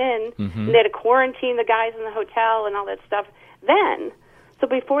to come in, and they had to quarantine the guys in the hotel and all that stuff then. So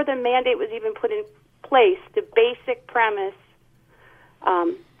before the mandate was even put in place, the basic premise,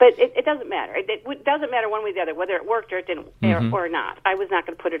 but it doesn't matter. It doesn't matter one way or the other, whether it worked or it didn't or not. I was not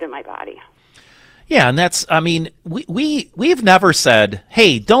going to put it in my body. Yeah, and that's, I mean, we've never said,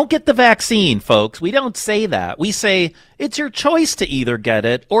 hey, don't get the vaccine, folks. We don't say that. We say it's your choice to either get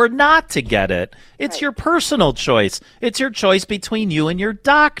it or not to get it. It's your personal choice. It's your choice between you and your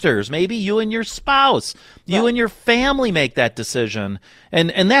doctors, maybe you and your spouse. You and your family make that decision.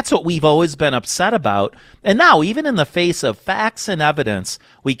 And that's what we've always been upset about. And now, even in the face of facts and evidence,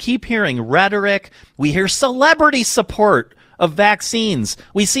 we keep hearing rhetoric. We hear celebrity support of vaccines.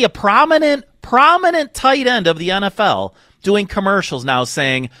 We see a prominent tight end of the NFL doing commercials now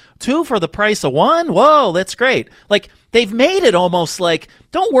saying 2 for the price of 1. Whoa, that's great. Like, they've made it almost like,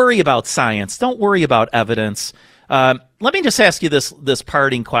 don't worry about science. Don't worry about evidence. Let me just ask you this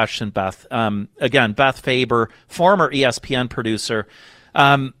parting question, Beth. Again, Beth Faber, former ESPN producer.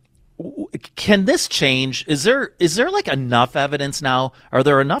 Can this change? Is there like enough evidence now? Are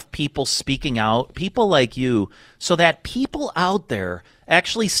there enough people speaking out, people like you, so that people out there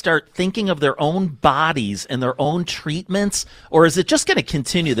actually start thinking of their own bodies and their own treatments? Or is it just going to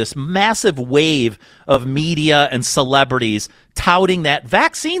continue this massive wave of media and celebrities touting that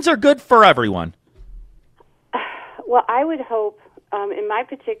vaccines are good for everyone? Well, I would hope in my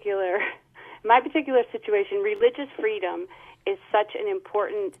particular situation, religious freedom is such an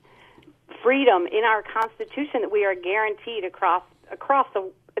important freedom in our Constitution that we are guaranteed across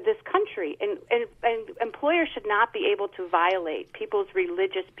this country, and employers should not be able to violate people's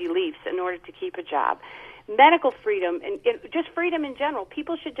religious beliefs in order to keep a job. medical freedom and just freedom in general.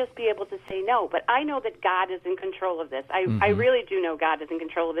 People should just be able to say no. But I know that God is in control of this. I really do know God is in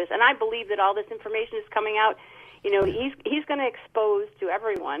control of this, and I believe that all this information is coming out. You know, he's going to expose to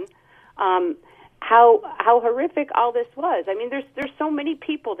everyone how horrific all this was. I mean, there's so many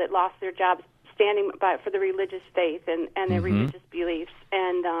people that lost their jobs standing by for the religious faith and their religious beliefs,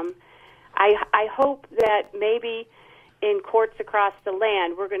 and I hope that maybe in courts across the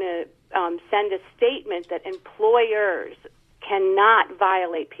land we're going to send a statement that employers cannot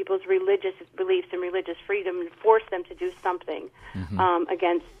violate people's religious beliefs and religious freedom and force them to do something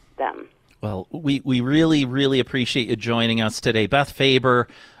against them. Well, we really, really appreciate you joining us today. Beth Faber,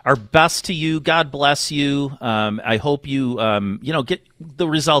 our best to you. God bless you. I hope you, get the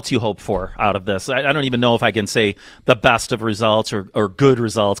results you hope for out of this. I don't even know if I can say the best of results or good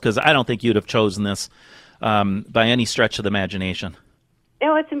results, because I don't think you'd have chosen this by any stretch of the imagination. You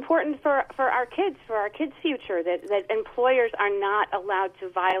know, it's important for our kids' future, that employers are not allowed to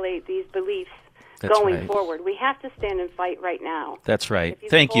violate these beliefs. That's going right. forward. We have to stand and fight right now. That's right. If you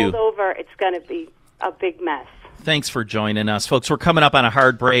Thank you. fold over, it's going to be a big mess. Thanks for joining us. Folks, we're coming up on a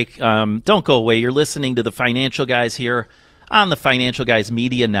hard break. Don't go away. You're listening to the Financial Guys here on the Financial Guys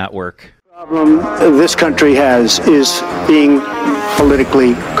Media Network. The problem this country has is being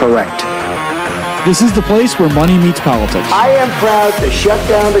politically correct. This is the place where money meets politics. I am proud to shut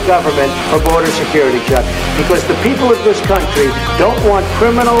down the government for border security, Chuck, because the people of this country don't want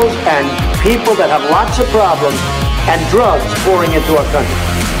criminals and people that have lots of problems and drugs pouring into our country.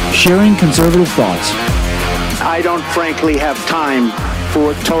 Sharing conservative thoughts. I don't frankly have time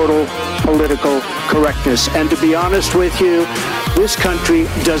for total political correctness. And to be honest with you, this country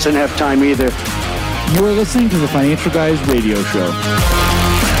doesn't have time either. You are listening to the Financial Guys radio show.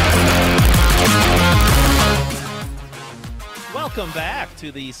 Welcome back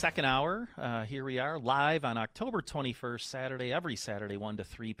to the second hour. Here we are live on October 21st, Saturday, every Saturday, 1 to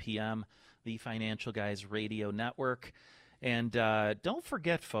 3 p.m., the Financial Guys Radio Network. And don't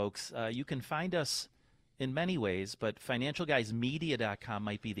forget, folks, you can find us in many ways, but financialguysmedia.com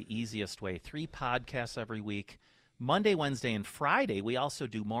might be the easiest way. 3 podcasts every week, Monday, Wednesday, and Friday. We also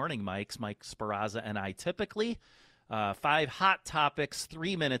do morning mics, Mike Sparazza and I typically. 5 hot topics,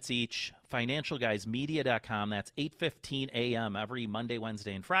 3 minutes each. FinancialGuysMedia.com. That's 8:15 a.m. every Monday,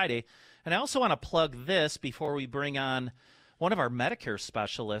 Wednesday, and Friday. And I also want to plug this before we bring on one of our Medicare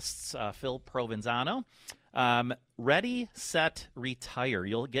specialists, Phil Provenzano. Ready, Set, Retire.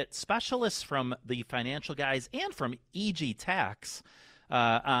 You'll get specialists from the Financial Guys and from EG Tax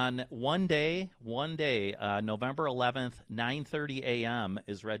on one day, November 11th, 9:30 a.m.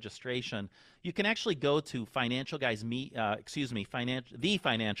 is registration. You can actually go to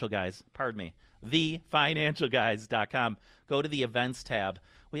thefinancialguys.com. Go to the events tab.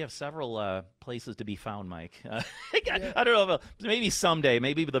 We have several places to be found, Mike. I don't know, maybe someday,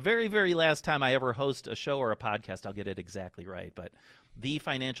 maybe the very, very last time I ever host a show or a podcast, I'll get it exactly right. But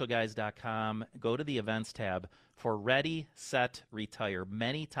thefinancialguys.com, go to the events tab for Ready, Set, Retire.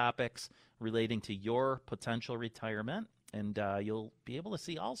 Many topics relating to your potential retirement. And you'll be able to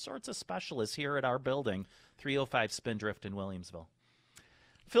see all sorts of specialists here at our building, 305 Spindrift in Williamsville.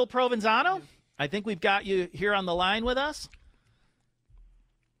 Phil Provenzano, I think we've got you here on the line with us.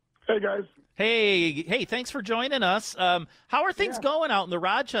 Hey, guys. Hey, thanks for joining us. How are things going out in the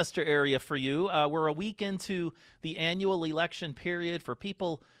Rochester area for you? We're a week into the annual election period for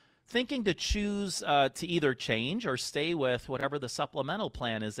people thinking to choose to either change or stay with whatever the supplemental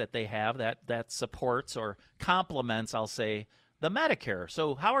plan is that they have that supports or complements, I'll say, the Medicare.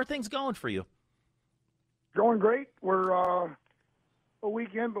 So how are things going for you? Going great. We're a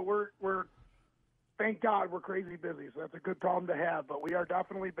week in, but we're thank God we're crazy busy. So that's a good problem to have, but we are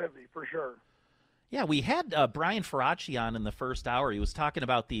definitely busy for sure. Yeah, we had Brian Faraci on in the first hour. He was talking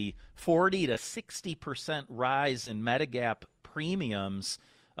about the 40 to 60% rise in Medigap premiums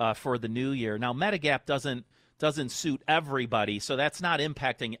for the new year. Now, Medigap doesn't suit everybody, so that's not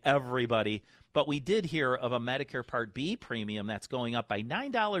impacting everybody. But we did hear of a Medicare Part B premium that's going up by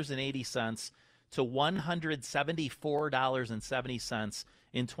 $9.80 to $174.70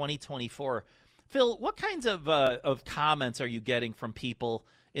 in 2024. Phil, what kinds of comments are you getting from people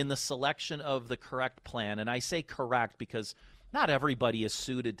in the selection of the correct plan? And I say correct because not everybody is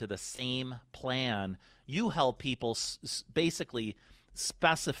suited to the same plan. You help people basically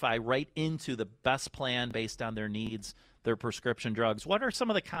specify right into the best plan based on their needs, their prescription drugs. What are some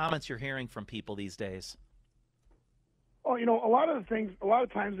of the comments you're hearing from people these days? Well, a lot of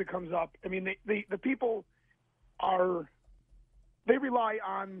times it comes up. I mean, the people they rely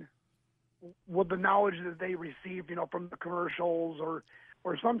on the knowledge that they received, from the commercials or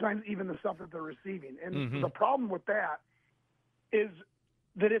or sometimes even the stuff that they're receiving. And Mm-hmm. the problem with that is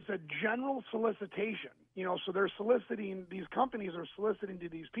that it's a general solicitation. So they're soliciting, these companies are soliciting to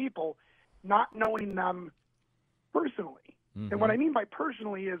these people, not knowing them personally. Mm-hmm. And what I mean by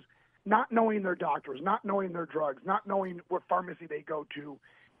personally is not knowing their doctors, not knowing their drugs, not knowing what pharmacy they go to,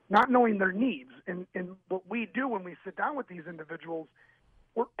 not knowing their needs. And what we do when we sit down with these individuals,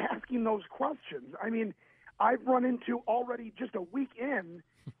 we're asking those questions. I mean, I've run into already just a week in,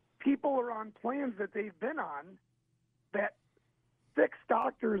 people are on plans that they've been on that 6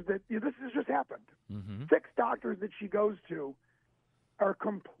 doctors that, this has just happened. Mm-hmm. 6 doctors that she goes to are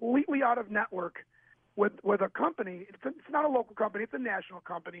completely out of network with a company. It's not a local company, it's a national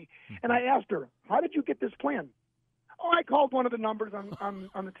company. And I asked her, how did you get this plan? Oh, I called one of the numbers on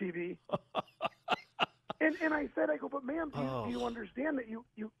the TV. And I said, but ma'am, do you understand that you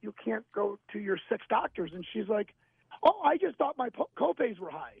can't go to your 6 doctors? And she's like, oh, I just thought my co-pays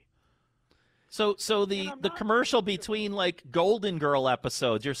were high. So the commercial between like Golden Girl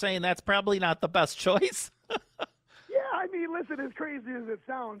episodes, you're saying that's probably not the best choice? Yeah, I mean, listen, as crazy as it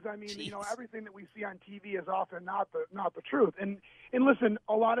sounds, I mean, everything that we see on TV is often not the truth. And listen,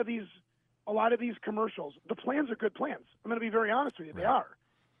 a lot of these commercials, the plans are good plans. I'm going to be very honest with you, they are.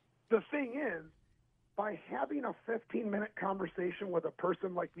 The thing is, by having a 15-minute conversation with a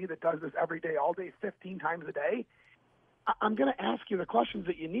person like me that does this every day, all day, 15 times a day, I'm going to ask you the questions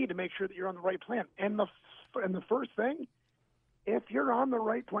that you need to make sure that you're on the right plan. And the first thing, if you're on the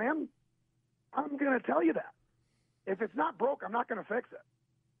right plan, I'm going to tell you that. If it's not broke, I'm not going to fix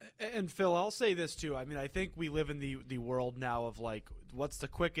it. And Phil, I'll say this too. I mean, I think we live in the world now of like, what's the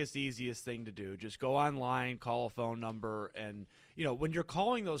quickest, easiest thing to do? Just go online, call a phone number, and when you're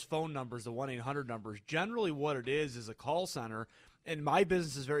calling those phone numbers, the 1-800 numbers, generally what it is a call center. And my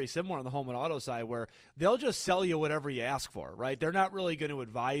business is very similar on the home and auto side, where they'll just sell you whatever you ask for, right? They're not really going to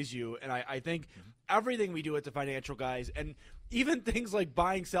advise you. And I think everything we do at the Financial Guys, and even things like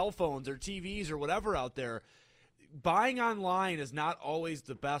buying cell phones or TVs or whatever out there, buying online is not always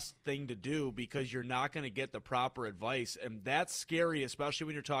the best thing to do because you're not going to get the proper advice. And that's scary, especially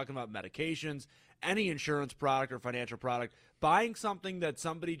when you're talking about medications, any insurance product or financial product. Buying something that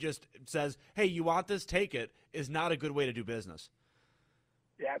somebody just says, hey, you want this, take it, is not a good way to do business.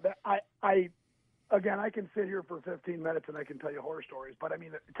 Yeah, but I can sit here for 15 minutes and I can tell you horror stories. But I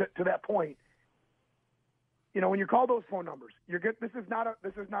mean, to that point, when you call those phone numbers, you're good. This is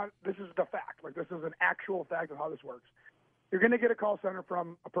the fact. Like, this is an actual fact of how this works. You're going to get a call center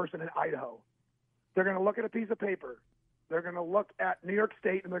from a person in Idaho. They're going to look at a piece of paper. They're going to look at New York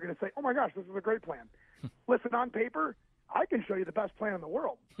State and they're going to say, oh my gosh, this is a great plan. Listen, on paper, I can show you the best plan in the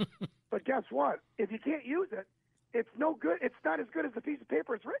world. But guess what? If you can't use it, it's no good. It's not as good as the piece of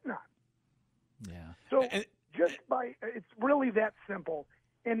paper it's written on. Yeah. So it's really that simple.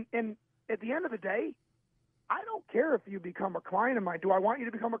 And at the end of the day, I don't care if you become a client of mine. Do I want you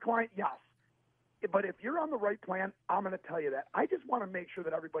to become a client? Yes. But if you're on the right plan, I'm going to tell you that. I just want to make sure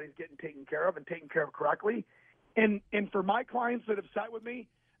that everybody's getting taken care of and taken care of correctly. And for my clients that have sat with me,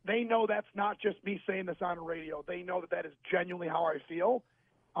 they know that's not just me saying this on the radio. They know that is genuinely how I feel.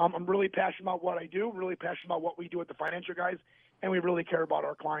 I'm really passionate about what I do, really passionate about what we do at the Financial Guys, and we really care about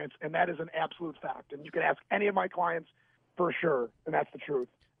our clients, and that is an absolute fact. And you can ask any of my clients for sure, and that's the truth.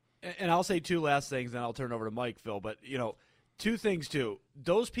 And I'll say 2 last things, then I'll turn over to Mike, Phil. But, 2 things, too.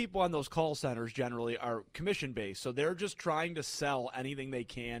 Those people on those call centers generally are commission-based, so they're just trying to sell anything they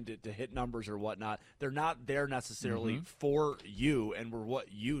can to hit numbers or whatnot. They're not there necessarily for you and for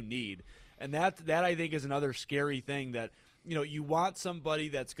what you need. And that I think, is another scary thing that, you want somebody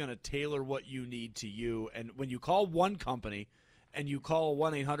that's going to tailor what you need to you. And when you call one company and you call a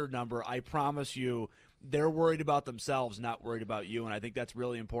 1-800 number, I promise you they're worried about themselves, not worried about you. And I think that's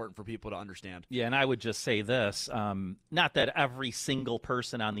really important for people to understand. Yeah, and I would just say this, not that every single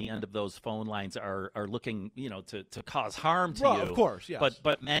person on the end of those phone lines are looking, to cause harm to you. Of course, yes.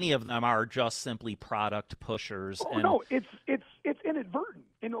 But many of them are just simply product pushers. Oh, no, it's inadvertent.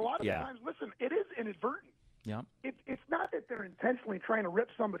 And a lot of Yeah. times, listen, it is inadvertent. Yeah. It's not that they're intentionally trying to rip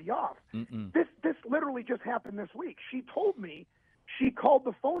somebody off. Mm-mm. This literally just happened this week. She told me she called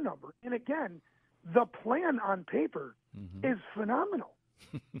the phone number. And again, the plan on paper is phenomenal.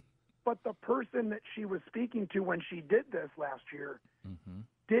 But the person that she was speaking to when she did this last year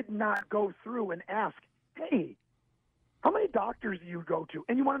did not go through and ask, hey, how many doctors do you go to?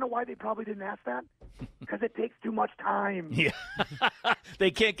 And you want to know why they probably didn't ask that? Because it takes too much time. Yeah. They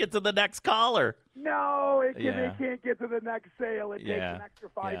can't get to the next caller. No, they can't get to the next sale. It takes Yeah. an extra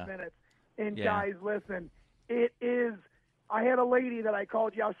 5 minutes. And Yeah. guys, listen, it is. I had a lady that I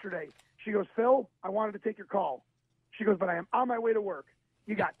called yesterday. She goes, Phil, I wanted to take your call. She goes, but I am on my way to work.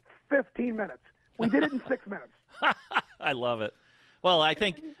 You got 15 minutes. We did it in 6 minutes. I love it. Well, I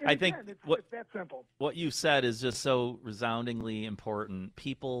think it's that simple. What you said is just so resoundingly important.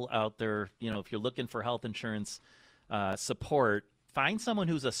 People out there, if you're looking for health insurance support, find someone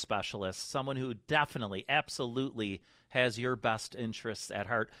who's a specialist, someone who definitely, absolutely has your best interests at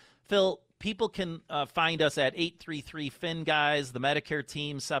heart. Phil, people can find us at 833-FIN-GUYS, the Medicare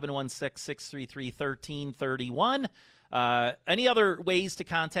team, 716-633-1331. Any other ways to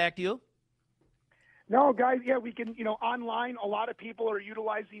contact you? No, guys, yeah, we can, online, a lot of people are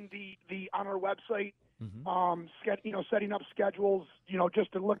utilizing the on our website, setting up schedules,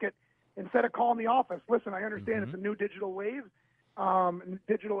 just to look at, instead of calling the office. Listen, I understand it's a new digital wave,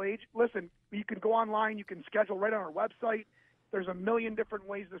 digital age. Listen, you can go online, you can schedule right on our website. There's a million different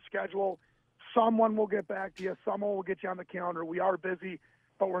ways to schedule. Someone will get back to you. Someone will get you on the calendar. We are busy,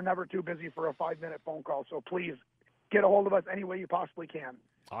 but we're never too busy for a 5-minute phone call. So please get a hold of us any way you possibly can.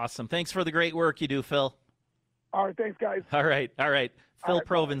 Awesome. Thanks for the great work you do, Phil. All right. Thanks, guys. All right. Phil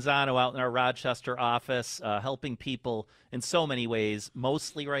Provenzano out in our Rochester office, helping people in so many ways,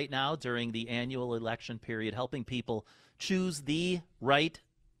 mostly right now during the annual election period, helping people choose the right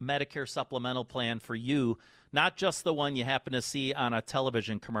Medicare supplemental plan for you, not just the one you happen to see on a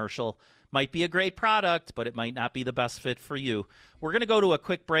television commercial. Might be a great product, but it might not be the best fit for you. We're going to go to a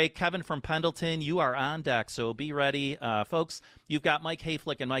quick break. Kevin from Pendleton, you are on deck, so be ready. Folks, you've got Mike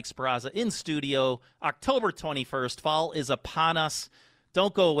Hayflick and Mike Sbraza in studio. October 21st, fall is upon us.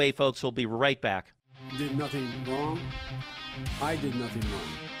 Don't go away, folks. We'll be right back. Did nothing wrong. I did nothing wrong.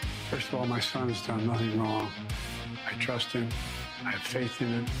 First of all, my son has done nothing wrong. I trust him. I have faith in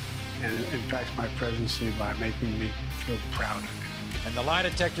him. And it impacts my presidency by making me feel proud of him. And the lie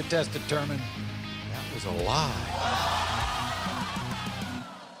detector test determined that was a lie.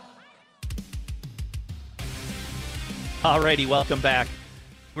 Alrighty, welcome back.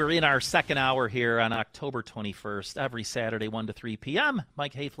 We're in our second hour here on October 21st, every Saturday, 1 to 3 p.m.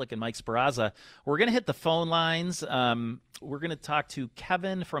 Mike Hayflick and Mike Sbraza. We're going to hit the phone lines. We're going to talk to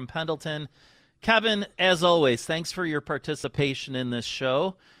Kevin from Pendleton. Kevin, as always, thanks for your participation in this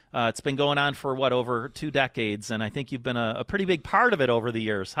show. It's been going on for, over 2 decades, and I think you've been a pretty big part of it over the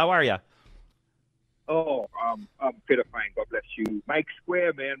years. How are you? Oh, I'm pretty fine. God bless you. Mike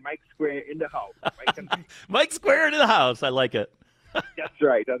Square, man. Mike Square in the house. Mike Square in the house. I like it. That's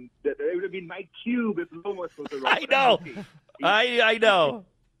right. And it would have been Mike Cube if Lomas was around. I know. I know.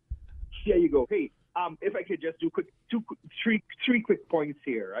 There you go. Hey, if I could just do three quick points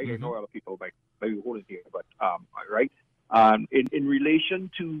here. I know other people might be holding here, but all right. In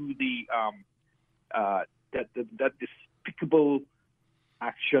relation to the that despicable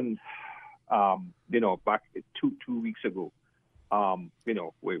action, back two weeks ago,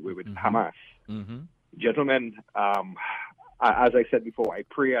 with Hamas, gentlemen, as I said before, I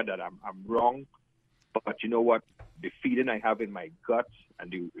pray that I'm wrong, but you know what? The feeling I have in my gut and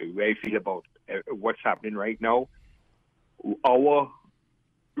the way I feel about what's happening right now, our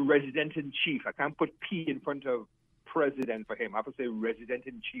resident in chief, I can't put P in front of president for him. I have to say resident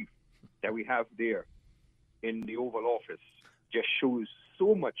in chief that we have there in the Oval Office just shows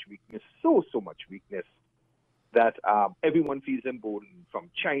so much weakness, so much weakness that everyone feels emboldened, from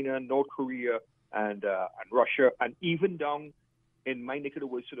China, North Korea, and Russia, and even down in my neck of the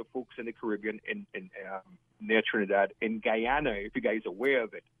woods to the folks in the Caribbean, in near Trinidad, in Guyana. If you guys are aware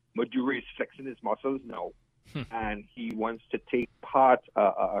of it, Maduro is flexing his muscles now, and he wants to take part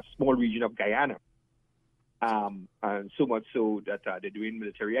a small region of Guyana. And so much so that they're doing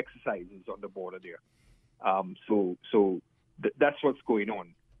military exercises on the border there. That's what's going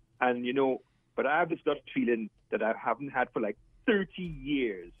on. And, but I have this gut feeling that I haven't had for like 30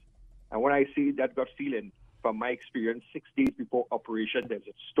 years. And when I say that gut feeling, from my experience, 6 days before Operation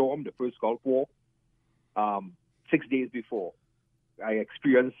Desert Storm, the first Gulf War, 6 days before, I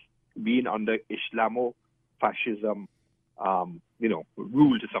experienced being under Islamo-fascism,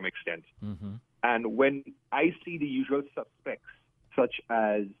 rule to some extent. And when I see the usual suspects, such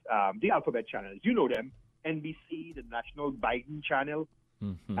as the alphabet channels, you know them, NBC, the National Biden Channel,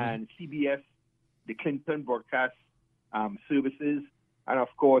 and CBS, the Clinton Broadcast Services, and of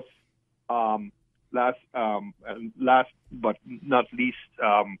course, last but not least,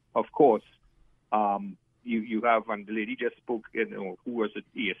 of course, you have, and the lady just spoke, who was at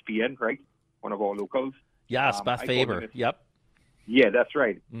ESPN, right? One of our locals. Yes, Beth Faber. Yep. Yeah, that's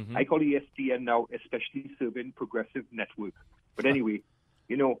right. I call ESPN now especially serving progressive network. But anyway,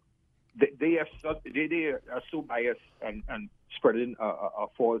 they are so biased and spreading a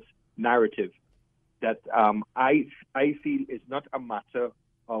false narrative that I feel is not a matter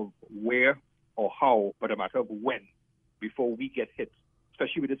of where or how, but a matter of when, before we get hit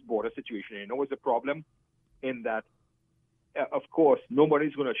especially with this border situation. You know, it's a problem in that, of course,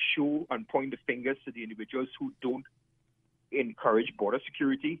 nobody's going to show and point the fingers to the individuals who don't encourage border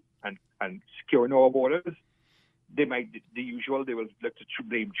security and securing our borders. They might, the usual, they will look to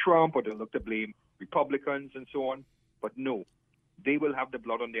blame Trump, or they'll look to blame Republicans and so on. But no, they will have the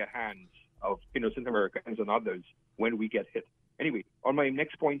blood on their hands of innocent Americans and others when we get hit. Anyway, on my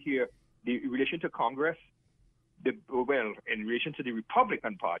next point here, in relation to Congress, in relation to the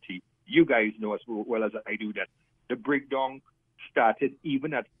Republican Party, you guys know as well as I do that the breakdown started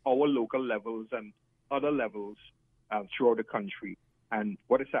even at our local levels and other levels throughout the country. And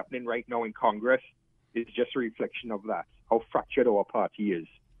what is happening right now in Congress is just a reflection of that, how fractured our party is,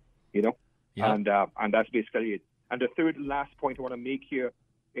 you know? Yeah. And that's basically it. And the third and last point I want to make here,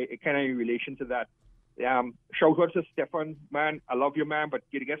 kind of in relation to that, shout out to Stefan, man. I love you, man. But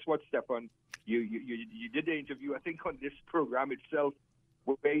guess what, Stefan? You did the interview, I think, on this program itself,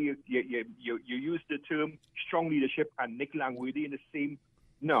 where you used the term strong leadership and Nick Langworthy in the same.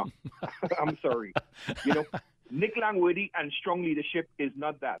 No, I'm sorry. You know, Nick Langworthy and strong leadership is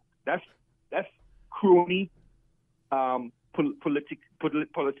not that. That's crony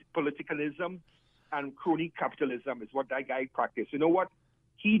politicalism and crony capitalism is what that guy practiced. You know what?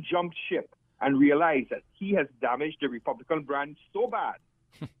 He jumped ship and realized that he has damaged the Republican brand so bad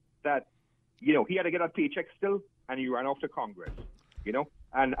that, you know, he had to get a paycheck still, and he ran off to Congress, you know?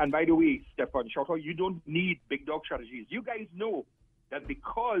 And by the way, Stefan, shout out, you don't need big dog strategies. You guys know that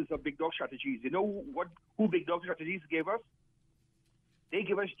because of big dog strategies, you know who big dog strategies gave us? They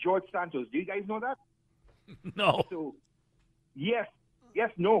gave us George Santos. Do you guys know that? No. So,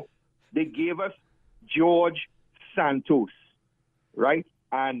 no. They gave us George Santos, right?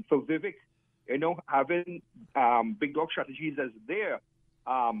 And for Vivek, you know, having big dog strategies as their,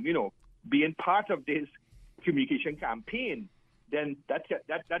 you know, being part of this communication campaign, then that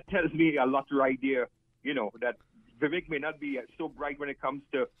tells me a lot right there, you know, that Vivek may not be so bright when it comes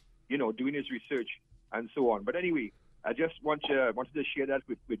to, you know, doing his research and so on. But anyway, I just wanted to share that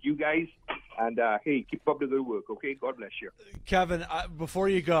with you guys. And, hey, keep up the good work, okay? God bless you. Kevin, before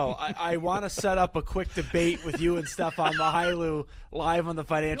you go, I want to set up a quick debate with you and Stefan Mahailu live on the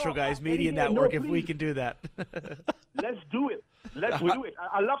Financial Guys Media Network, if we can do that. Let's do it. Let's do it.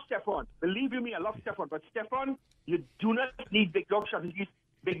 I love Stefan. Believe you me, I love Stefan. But, Stefan, you do not need big dog strategies.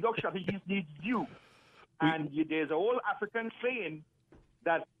 Big dog strategies needs you. And there's an old African saying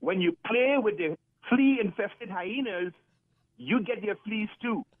that when you play with the flea-infested hyenas, you get their fleas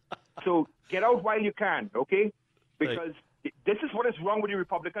too. So get out while you can, okay? Because this is what is wrong with the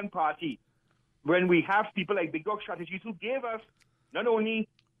Republican Party. When we have people like Big Dog Strategies who gave us not only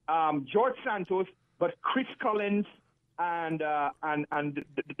George Santos, but Chris Collins and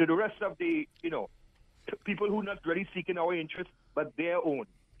the rest of the, you know, people who are not really seeking our interests, but their own.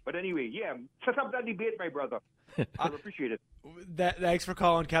 But anyway, yeah, set up that debate, my brother. I appreciate it. Thanks for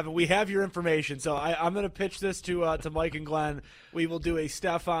calling, Kevin. We have your information, so I'm going to pitch this to Mike and Glenn. We will do a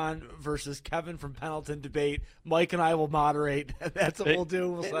Stefan versus Kevin from Pendleton debate. Mike and I will moderate. That's what we'll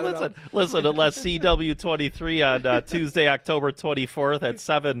do. We'll set it up. Listen, unless CW23 on Tuesday, October 24th at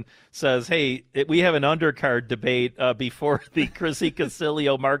 7 says, hey, we have an undercard debate before the Chrissy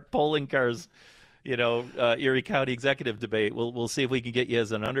Casilio, Mark Poloncarz, you know, Erie County executive debate. We'll see if we can get you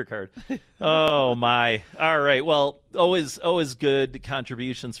as an undercard. Oh my! All right. Well, always good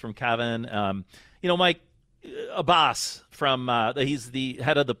contributions from Kevin. You know, Mike Abbas he's the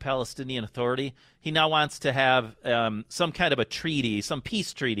head of the Palestinian Authority. He now wants to have some kind of a treaty, some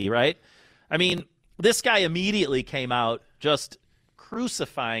peace treaty, right? I mean, this guy immediately came out just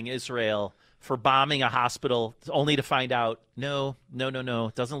crucifying Israel for bombing a hospital, only to find out no,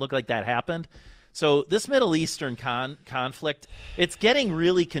 it doesn't look like that happened. So this Middle Eastern conflict, it's getting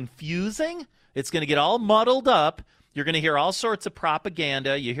really confusing. It's going to get all muddled up. You're going to hear all sorts of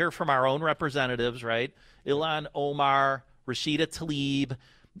propaganda. You hear from our own representatives, right? Ilhan Omar, Rashida Tlaib,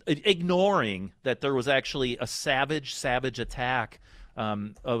 ignoring that there was actually a savage attack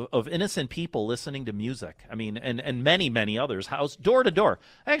of innocent people listening to music. I mean, and many others, house door to door.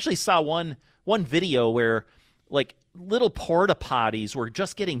 I actually saw one video where, like, little porta potties were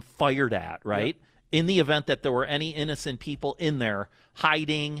just getting fired at, right? Yep. In the event that there were any innocent people in there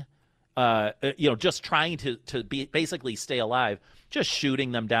hiding, you know, just trying to basically stay alive, just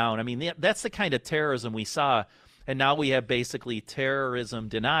shooting them down. I mean, that's the kind of terrorism we saw. And now we have basically terrorism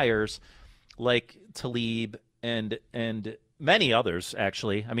deniers like Tlaib and many others,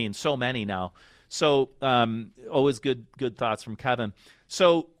 actually. I mean, so many now. So always good thoughts from Kevin.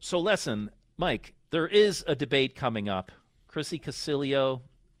 So listen, Mike, there is a debate coming up. Chrissy Casilio,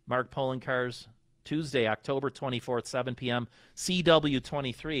 Mark Poloncarz, Tuesday, October 24th, 7 p.m.,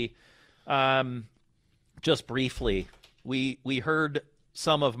 CW23. Just briefly, we heard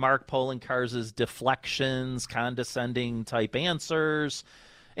some of Mark Poloncarz' deflections, condescending type answers,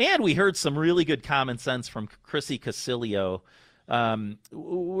 and we heard some really good common sense from Chrissy Casilio.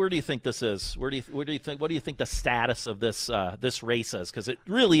 Where do you think this is? What do you think the status of this race is? Because it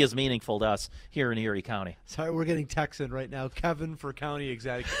really is meaningful to us here in Erie County. Sorry, we're getting texts in right now. Kevin for county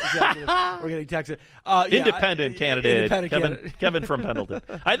executive. We're getting texts in. Independent candidate. Kevin from Pendleton.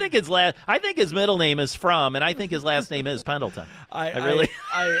 I think his middle name is From, and I think his last name is Pendleton. I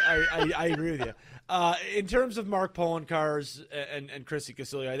agree with you. In terms of Mark Poloncarz and Chrissy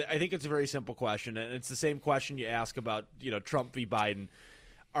Casilio, I think it's a very simple question, and it's the same question you ask about Trump v. Biden.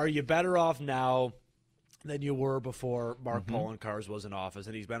 Are you better off now than you were before Mark Poloncarz was in office?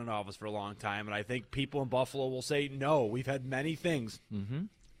 And he's been in office for a long time, and I think people in Buffalo will say no. We've had many things,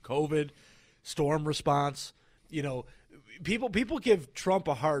 COVID, storm response. People give Trump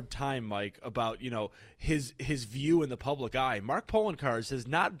a hard time, Mike, about his view in the public eye. Mark Poloncarz has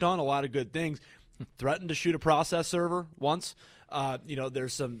not done a lot of good things. Threatened to shoot a process server once.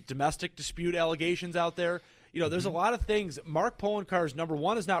 There's some domestic dispute allegations out there. There's a lot of things. Mark Poloncarz, number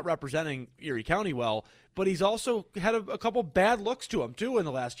one, is not representing Erie County well, but he's also had a couple bad looks to him, too, in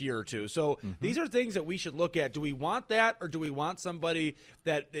the last year or two. So these are things that we should look at. Do we want that, or do we want somebody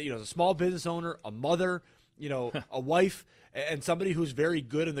that, is a small business owner, a mother, a wife, and somebody who's very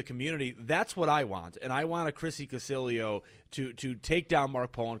good in the community? That's what I want. And I want a Chrissy Casilio to take down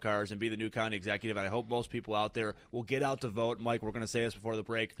Mark Poloncarz and be the new county executive. And I hope most people out there will get out to vote. Mike, we're going to say this before the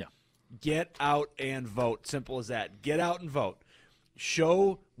break. Yeah. Get out and vote. Simple as that. Get out and vote.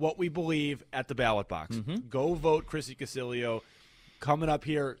 Show what we believe at the ballot box. Go vote Chrissy Casilio. Coming up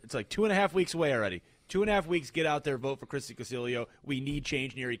here, it's like 2.5 weeks away already. 2.5 weeks, get out there, vote for Chrissy Casilio. We need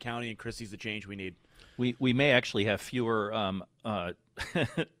change in Erie County, and Chrissy's the change we need. We may actually have fewer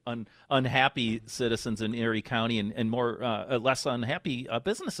unhappy citizens in Erie County and more less unhappy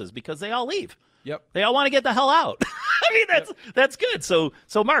businesses because they all leave. Yep. They all want to get the hell out. I mean, that's good. So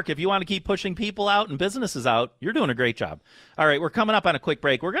Mark, if you want to keep pushing people out and businesses out, you're doing a great job. All right, we're coming up on a quick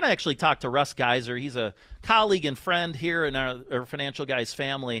break. We're going to actually talk to Russ Geiser. He's a colleague and friend here in our Financial Guys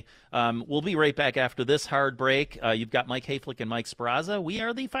family. We'll be right back after this hard break. You've got Mike Hayflick and Mike Speraza. We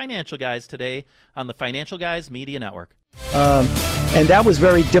are the Financial Guys today on the Financial Guys Media Network. And that was a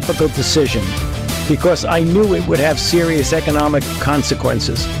very difficult decision because I knew it would have serious economic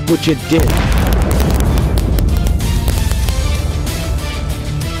consequences, which it did.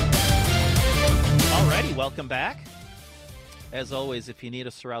 Welcome back. As always, if you need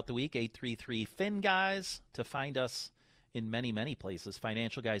us throughout the week, 833-FIN-GUYS to find us in many, many places.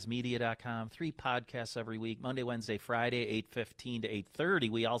 FinancialGuysMedia.com. 3 podcasts every week, Monday, Wednesday, Friday, 8:15 to 8:30.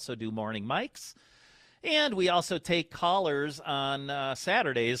 We also do morning mics. And we also take callers on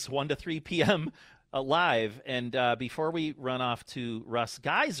Saturdays, 1 to 3 p.m. Live. And before we run off to Russ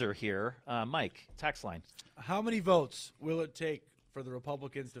Geiser here, Mike, text line. How many votes will it take for the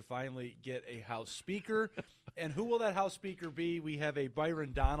Republicans to finally get a House Speaker? And who will that House Speaker be? We have a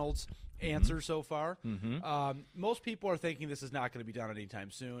Byron Donalds answer so far. Most people are thinking this is not going to be done anytime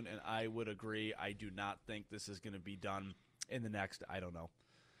soon, and I would agree. I do not think this is going to be done in the next,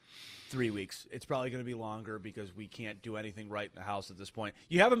 3 weeks. It's probably going to be longer because we can't do anything right in the House at this point.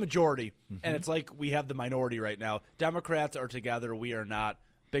 You have a majority, and it's like we have the minority right now. Democrats are together. We are not.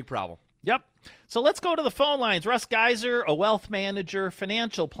 Big problem. Yep. So let's go to the phone lines. Russ Geiser, a wealth manager,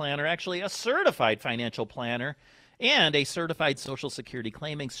 financial planner, actually a certified financial planner, and a certified Social Security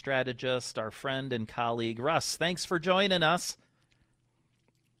claiming strategist, our friend and colleague. Russ, thanks for joining us.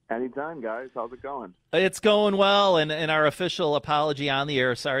 Anytime, guys. How's it going? It's going well, and our official apology on the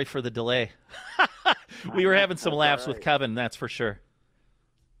air. Sorry for the delay. We were having some laughs with Kevin, that's for sure.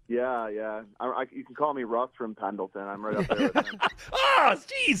 Yeah. You can call me Russ from Pendleton. I'm right up there with him. Oh,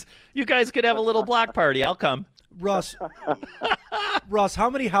 jeez. You guys could have a little block party. I'll come. Russ, how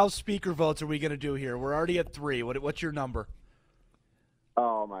many House Speaker votes are we going to do here? We're already at 3. What's your number?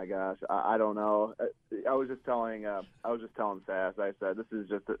 Oh my gosh, I don't know. I was just telling Sass. I said this is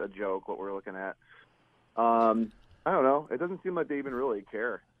just a joke. What we're looking at. I don't know. It doesn't seem like they even really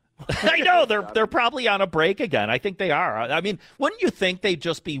care. I know they're probably on a break again. I think they are. I mean, wouldn't you think they'd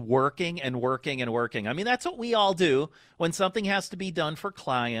just be working and working and working? I mean, that's what we all do when something has to be done for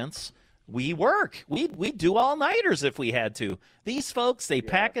clients. We work. We do all-nighters if we had to. These folks, they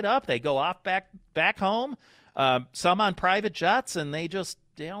pack it up. They go off back home. Some on private jets, and they just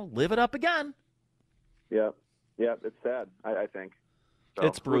live it up again. Yeah, it's sad. I think so,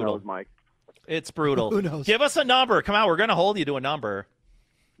 it's brutal, who knows, Mike. It's brutal. Who knows? Give us a number. Come on, we're going to hold you to a number.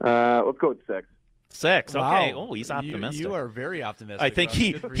 Let's go with 6. 6. Wow. Okay. Oh, he's optimistic. You are very optimistic. I think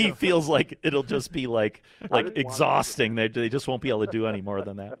he feels like it'll just be like exhausting. They just won't be able to do any more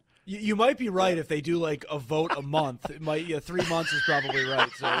than that. You might be right if they do like a vote a month. It might 3 months is probably right.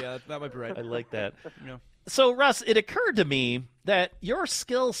 So yeah, that might be right. I like that. Yeah. So Russ, it occurred to me that your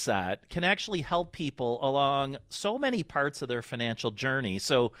skill set can actually help people along so many parts of their financial journey.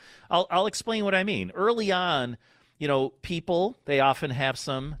 So I'll explain what I mean. Early on, people, they often have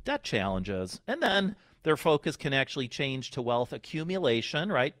some debt challenges, and then their focus can actually change to wealth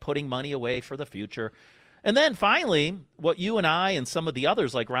accumulation, right? Putting money away for the future. And then finally, what you and I and some of the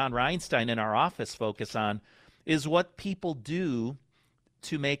others like Ron Reinstein in our office focus on is what people do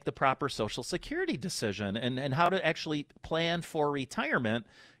to make the proper Social Security decision and how to actually plan for retirement,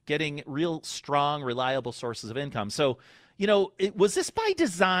 getting real strong, reliable sources of income. So, was this by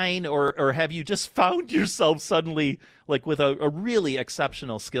design or have you just found yourself suddenly like with a really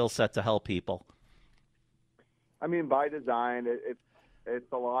exceptional skill set to help people? I mean, by design,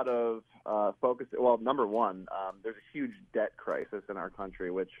 it's a lot of focus. Well, number one, there's a huge debt crisis in our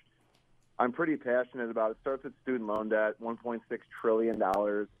country, which I'm pretty passionate about. It starts with student loan debt, $1.6 trillion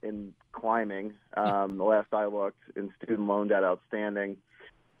in climbing. The last I looked, in student loan debt outstanding.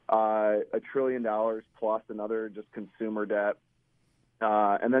 $1 trillion plus another just consumer debt.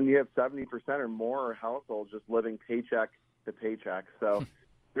 And then you have 70% or more households just living paycheck to paycheck. So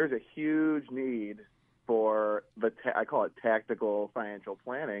there's a huge need for I call it tactical financial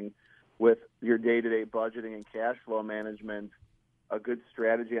planning with your day-to-day budgeting and cash flow management, a good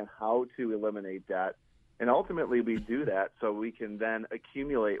strategy on how to eliminate debt. And ultimately we do that so we can then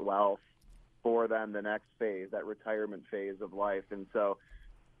accumulate wealth for then the next phase, that retirement phase of life. And so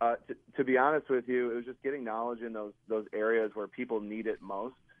to be honest with you, it was just getting knowledge in those areas where people need it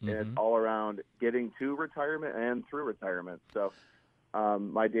most. Mm-hmm. And it's all around getting to retirement and through retirement. So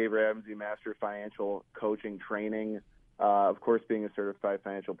my Dave Ramsey Master Financial Coaching Training, of course, being a certified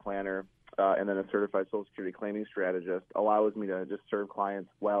financial planner and then a certified Social Security claiming strategist allows me to just serve clients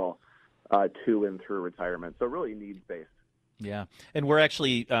well to and through retirement. So really needs-based. Yeah, and we're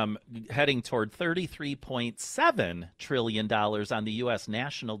actually heading toward $33.7 trillion on the U.S.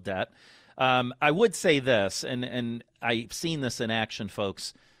 national debt. I would say this, and I've seen this in action,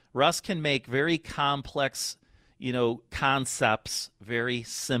 folks. Russ can make very complex concepts very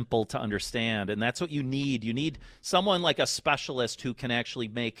simple to understand. And that's what you need. You need someone like a specialist who can actually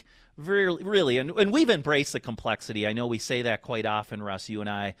make really, and we've embraced the complexity. I know we say that quite often, Russ, you and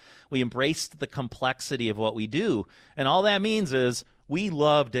I. We embraced the complexity of what we do. And all that means is we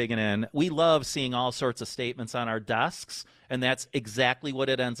love digging in. We love seeing all sorts of statements on our desks. And that's exactly what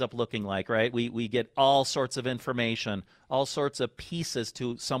it ends up looking like, right? We get all sorts of information, all sorts of pieces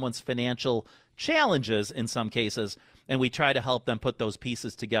to someone's financial challenges in some cases, and we try to help them put those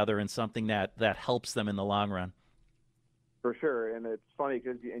pieces together in something that helps them in the long run. For sure, and it's funny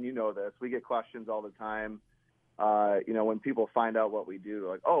because, and you know this, we get questions all the time, when people find out what we do,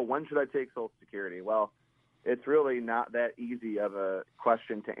 like, oh, when should I take Social Security? Well, it's really not that easy of a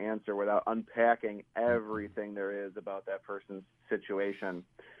question to answer without unpacking everything there is about that person's situation.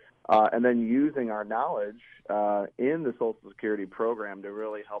 And then using our knowledge in the Social Security program to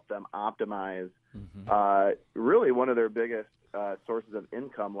really help them optimize really one of their biggest sources of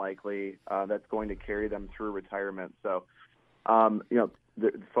income likely that's going to carry them through retirement. So,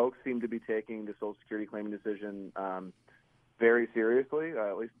 the folks seem to be taking the Social Security claiming decision very seriously,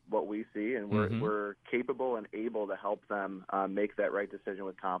 at least what we see, and we're capable and able to help them make that right decision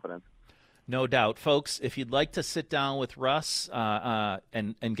with confidence. No doubt. Folks, if you'd like to sit down with Russ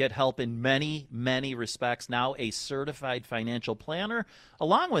and get help in many, many respects, now a certified financial planner,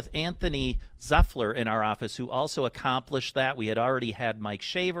 along with Anthony Zeffler in our office, who also accomplished that. We had already had Mike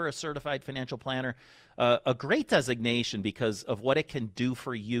Shaver, a certified financial planner, a great designation because of what it can do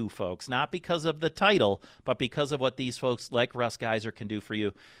for you, folks, not because of the title, but because of what these folks like Russ Geiser can do for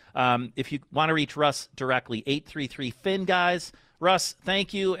you. If you want to reach Russ directly, 833-FIN-GUYS. Russ,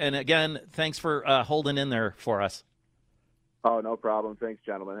 thank you. And again, thanks for holding in there for us. Oh, no problem. Thanks,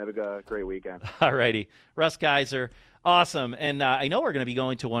 gentlemen. Have a great weekend. All righty. Russ Geiser, awesome. And I know we're going to be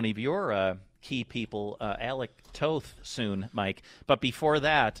going to one of your key people, Alec Toth, soon, Mike. But before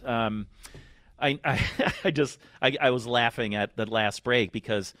that, I was laughing at the last break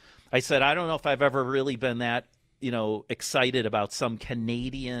because I said, I don't know if I've ever really been that, excited about some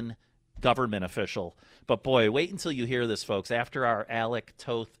Canadian government official. But boy, wait until you hear this, folks. After our Alec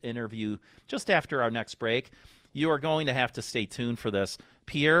Toth interview, just after our next break, you are going to have to stay tuned for this.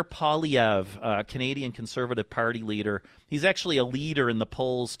 Pierre Poilievre, Canadian Conservative Party leader, he's actually a leader in the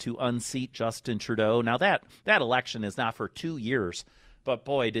polls to unseat Justin Trudeau. Now, that election is not for 2 years. But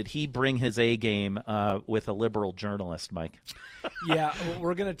boy, did he bring his A game with a liberal journalist, Mike. Yeah,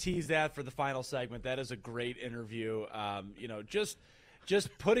 we're going to tease that for the final segment. That is a great interview.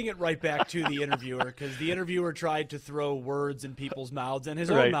 Just putting it right back to the interviewer, because the interviewer tried to throw words in people's mouths and his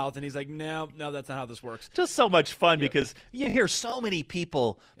own mouth, and he's like, no, that's not how this works. Just so much fun because you hear so many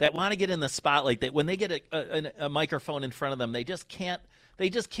people that want to get in the spotlight that when they get a microphone in front of them, they just can't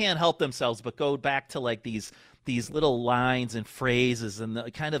help themselves but go back to like these little lines and phrases and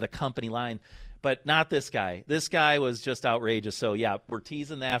the kind of the company line. But not this guy. This guy was just outrageous. So, yeah, we're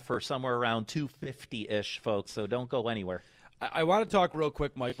teasing that for somewhere around 250-ish, folks. So don't go anywhere. I want to talk real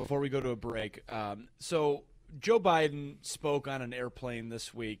quick, Mike, before we go to a break. So Joe Biden spoke on an airplane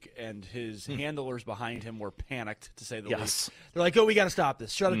this week, and his handlers behind him were panicked, to say the least. They're like, oh, we got to stop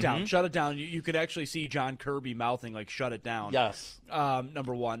this. Shut it down. Shut it down. You could actually see John Kirby mouthing, like, shut it down. Yes.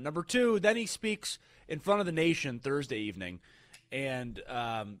 Number one. Number two, then he speaks in front of the nation Thursday evening. And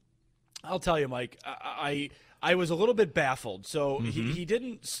I'll tell you, Mike, I was a little bit baffled. So he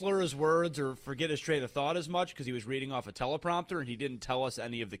didn't slur his words or forget his train of thought as much because he was reading off a teleprompter, and he didn't tell us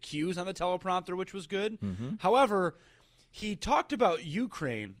any of the cues on the teleprompter, which was good. However, he talked about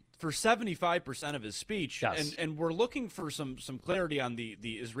Ukraine for 75% of his speech, and we're looking for some clarity on the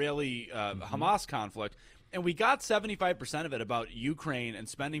Israeli-Hamas conflict, and we got 75% of it about Ukraine and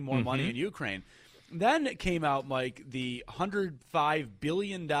spending more money in Ukraine. Then it came out, Mike, the $105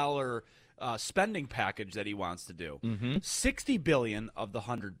 billion spending package that he wants to do. $60 billion of the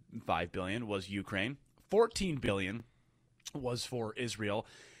 $105 billion was Ukraine. $14 billion was for Israel,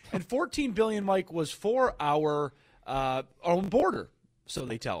 and $14 billion, Mike, was for our own border. So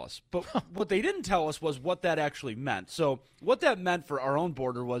they tell us. But what they didn't tell us was what that actually meant. So what that meant for our own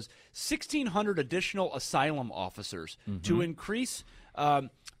border was 1,600 additional asylum officers to increase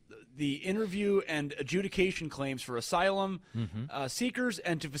the interview and adjudication claims for asylum seekers,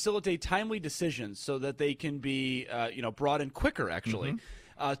 and to facilitate timely decisions so that they can be brought in quicker, actually.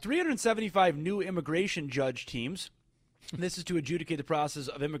 375 new immigration judge teams. This is to adjudicate the process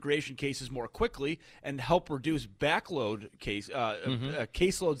of immigration cases more quickly and help reduce caseloads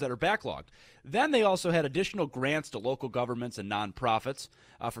that are backlogged. Then they also had additional grants to local governments and nonprofits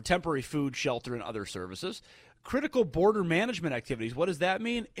for temporary food, shelter, and other services. Critical border management activities. What does that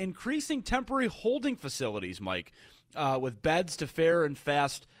mean? Increasing temporary holding facilities, Mike, with beds to fair and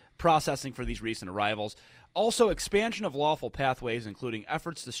fast processing for these recent arrivals. Also, expansion of lawful pathways, including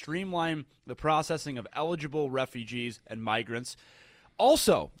efforts to streamline the processing of eligible refugees and migrants.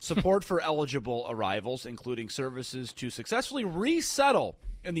 Also, support for eligible arrivals, including services to successfully resettle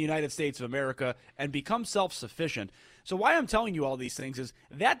in the United States of America and become self-sufficient. So why I'm telling you all these things is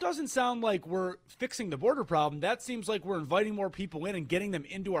that doesn't sound like we're fixing the border problem. That seems like we're inviting more people in and getting them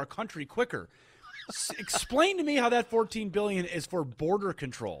into our country quicker. Explain to me how that $14 billion is for border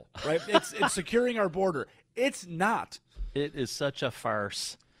control, right? It's securing our border. It's not. It is such a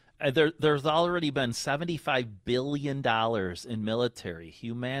farce. There's already been $75 billion in military,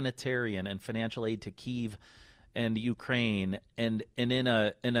 humanitarian, and financial aid to Kyiv and Ukraine, and in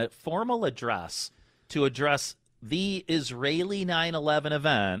a formal address to address the Israeli 9/11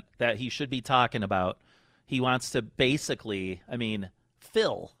 event that he should be talking about, he wants to basically,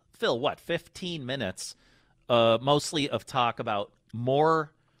 fill what, 15 minutes, mostly of talk about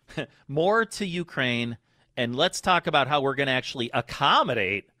more to Ukraine, and let's talk about how we're going to actually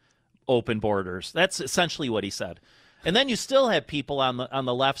accommodate open borders. That's essentially what he said. And then you still have people on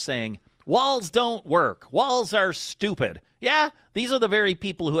the left saying, walls don't work. Walls are stupid. Yeah, these are the very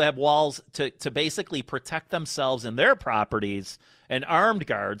people who have walls to basically protect themselves and their properties, and armed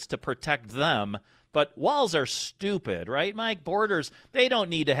guards to protect them. But walls are stupid, right, Mike? Borders, they don't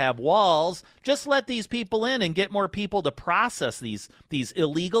need to have walls. Just let these people in and get more people to process these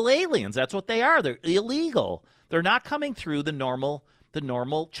illegal aliens. That's what they are. They're illegal. They're not coming through the normal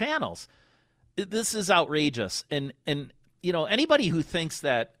channels. This is outrageous. And anybody who thinks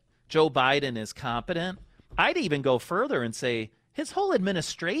that Joe Biden is competent, I'd even go further and say his whole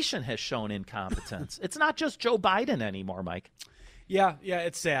administration has shown incompetence. It's not just Joe Biden anymore, Mike. Yeah,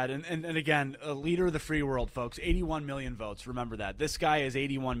 it's sad. And again, a leader of the free world, folks, 81 million votes. Remember that. This guy has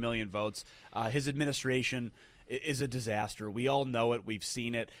 81 million votes. His administration is a disaster. We all know it. We've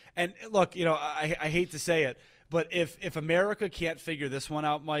seen it. And look, I hate to say it, but if America can't figure this one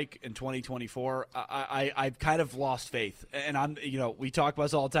out, Mike, in 2024, I've kind of lost faith. And we talk about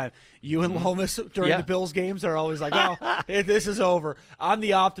this all the time. You and Lomas during the Bills games are always like, oh, this is over. I'm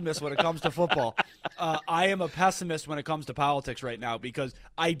the optimist when it comes to football. I am a pessimist when it comes to politics right now, because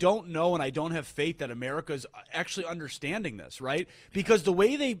I don't know and I don't have faith that America is actually understanding this, right? Because the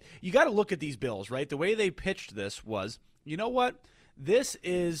way you got to look at these bills, right? The way they pitched this was, you know what? This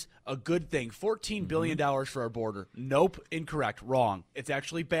is a good thing. $14 billion for our border. Nope, incorrect, wrong. It's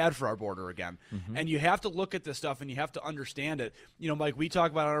actually bad for our border again. And you have to look at this stuff and you have to understand it. You know, Mike, we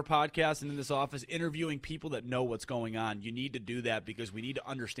talk about on our podcast and in this office interviewing people that know what's going on. You need to do that because we need to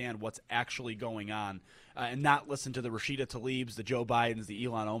understand what's actually going on and not listen to the Rashida Tlaibs, the Joe Bidens, the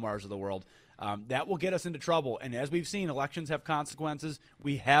Ilhan Omars of the world. That will get us into trouble. And as we've seen, elections have consequences.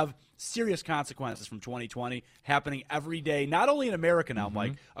 We have serious consequences from 2020 happening every day, not only in America now,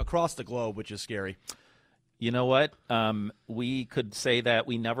 Mike, across the globe, which is scary. You know what? We could say that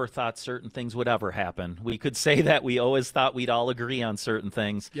we never thought certain things would ever happen. We could say that we always thought we'd all agree on certain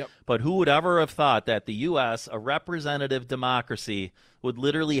things. Yep. But who would ever have thought that the U.S., a representative democracy, would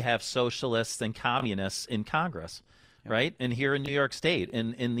literally have socialists and communists in Congress? Right? And here in New York State,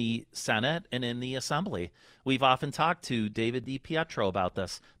 in the Senate and in the Assembly. We've often talked to David DiPietro about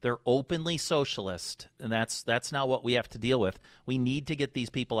this. They're openly socialist, and that's now what we have to deal with. We need to get these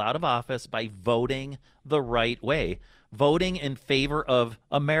people out of office by voting the right way, voting in favor of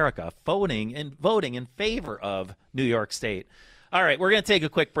America, voting in favor of New York State. All right, we're going to take a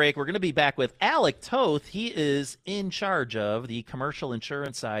quick break. We're going to be back with Alec Toth. He is in charge of the commercial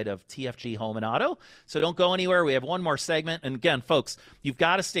insurance side of TFG Home and Auto. So don't go anywhere. We have one more segment. And again, folks, you've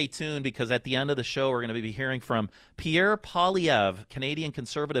got to stay tuned because at the end of the show, we're going to be hearing from Pierre Poilievre, Canadian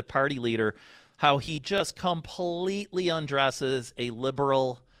Conservative Party leader, how he just completely undresses a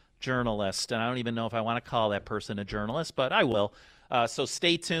liberal journalist. And I don't even know if I want to call that person a journalist, but I will. So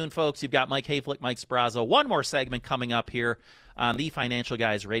stay tuned, folks. You've got Mike Hayflick, Mike Sbrazzo. One more segment coming up here on the Financial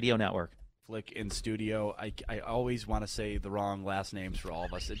Guys Radio Network. Flick in studio. I always want to say the wrong last names for all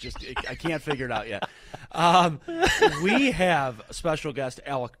of us. I can't figure it out yet. We have a special guest,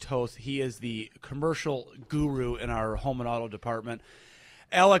 Alec Toth. He is the commercial guru in our home and auto department.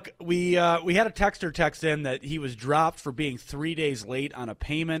 Alec, we had a texter text in that he was dropped for being 3 days late on a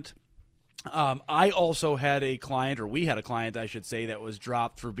payment. I also had a client, or we had a client, I should say, that was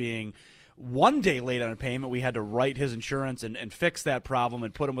dropped for being 1 day late on a payment. We had to write his insurance and fix that problem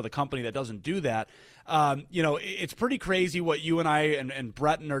and put him with a company that doesn't do that. You know, it's pretty crazy what you and I and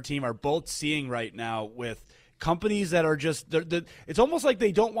Brett and our team are both seeing right now with companies that are just it's almost like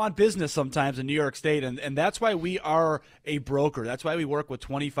they don't want business sometimes in New York State, and that's why we are a broker. That's why we work with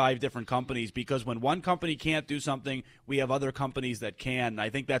 25 different companies, because when one company can't do something, we have other companies that can. And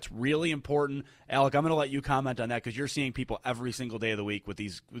I think that's really important. Alec, I'm going to let you comment on that because you're seeing people every single day of the week with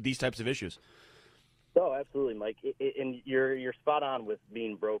these types of issues. Oh, absolutely, Mike. And you're spot on with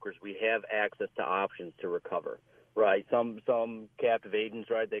being brokers. We have access to options to recover. Right, some captive agents,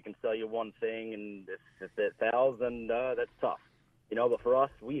 right, they can sell you one thing, and if it fails, then that's tough. You know, but for us,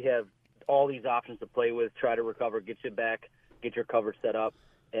 we have all these options to play with, try to recover, get you back, get your coverage set up,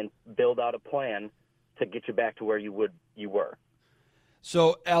 and build out a plan to get you back to where you were.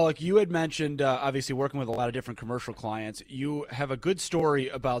 So, Alec, you had mentioned, obviously, working with a lot of different commercial clients. You have a good story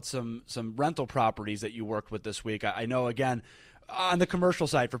about some rental properties that you worked with this week. I know, again, on the commercial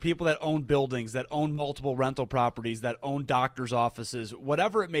side, for people that own buildings, that own multiple rental properties, that own doctors' offices,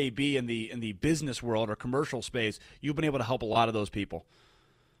 whatever it may be in the business world or commercial space, you've been able to help a lot of those people.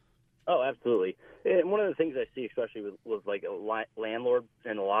 Oh, absolutely. And one of the things I see, especially with like a landlord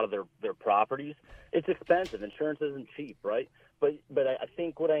and a lot of their properties, it's expensive. Insurance isn't cheap, right? But I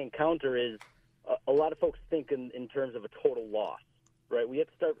think what I encounter is a lot of folks think in terms of a total loss, right? We have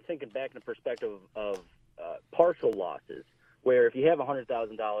to start thinking back in the perspective of partial losses, where if you have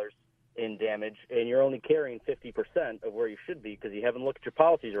 $100,000 in damage and you're only carrying 50% of where you should be because you haven't looked at your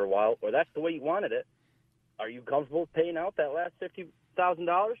policies for a while, or that's the way you wanted it, are you comfortable paying out that last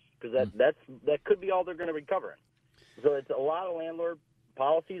 $50,000? Because that could be all they're going to recover. So it's a lot of landlord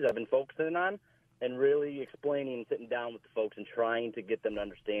policies I've been focusing on and really explaining, sitting down with the folks and trying to get them to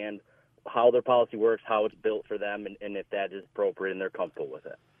understand how their policy works, how it's built for them, and if that is appropriate and they're comfortable with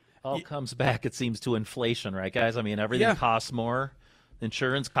it. All comes back, it seems, to inflation, right, guys? I mean, everything costs more.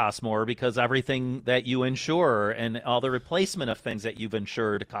 Insurance costs more because everything that you insure and all the replacement of things that you've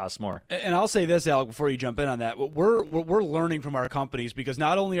insured costs more. And I'll say this, Alec, before you jump in on that, we're learning from our companies, because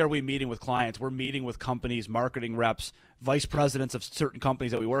not only are we meeting with clients, we're meeting with companies, marketing reps, vice presidents of certain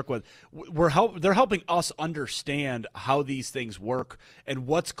companies that we work with. They're helping us understand how these things work and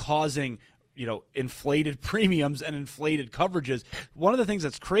what's causing inflated premiums and inflated coverages. One of the things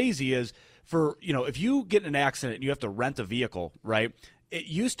that's crazy is if you get in an accident and you have to rent a vehicle, right? It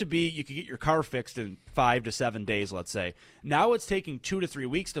used to be you could get your car fixed in 5 to 7 days, let's say. Now it's taking 2 to 3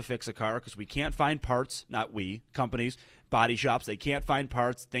 weeks to fix a car because we can't find parts, not we, companies. body shops. They can't find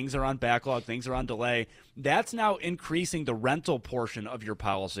parts. Things are on backlog. Things are on delay. That's now increasing the rental portion of your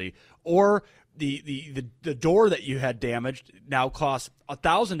policy. Or the door that you had damaged now costs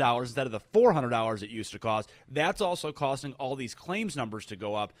 $1,000 instead of the $400 it used to cost. That's also causing all these claims numbers to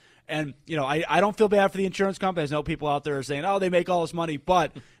go up. And, I don't feel bad for the insurance companies. I know people out there are saying, oh, they make all this money,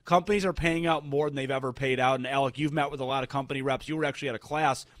 but companies are paying out more than they've ever paid out. And, Alec, you've met with a lot of company reps. You were actually at a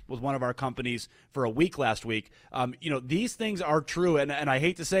class with one of our companies for a week last week. These things are true, and I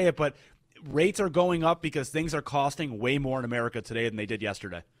hate to say it, but rates are going up because things are costing way more in America today than they did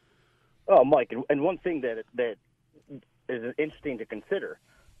yesterday. Oh, Mike, and one thing that is interesting to consider,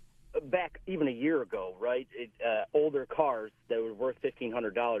 back even a year ago, right, older cars that were worth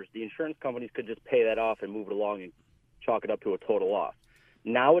 $1,500, the insurance companies could just pay that off and move it along and chalk it up to a total loss.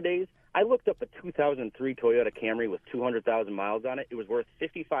 Nowadays, I looked up a 2003 Toyota Camry with 200,000 miles on it. It was worth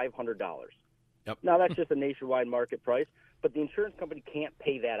 $5,500. Yep. Now, that's just a nationwide market price, but the insurance company can't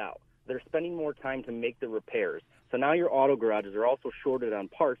pay that out. They're spending more time to make the repairs. So now your auto garages are also shorted on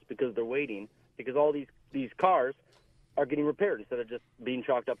parts because they're waiting, because all these cars are getting repaired instead of just being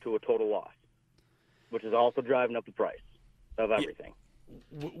chalked up to a total loss, which is also driving up the price of everything.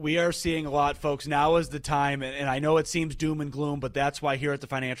 We are seeing a lot, folks. Now is the time, and I know it seems doom and gloom, but that's why here at the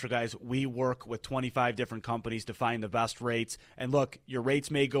Financial Guys, we work with 25 different companies to find the best rates. And look, your rates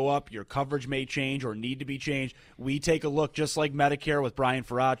may go up, your coverage may change or need to be changed. We take a look, just like Medicare with Brian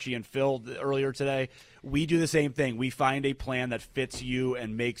Faraci and Phil earlier today. We do the same thing. We find a plan that fits you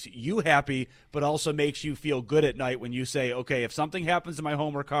and makes you happy, but also makes you feel good at night when you say, okay, if something happens to my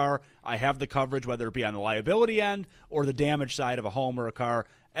home or car, I have the coverage, whether it be on the liability end or the damage side of a home or a car.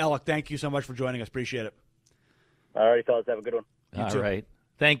 Alec, thank you so much for joining us. Appreciate it. All right, fellas. Have a good one. All right.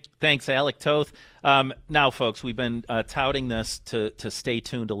 Thanks, Alec Toth. Now, folks, we've been touting this to stay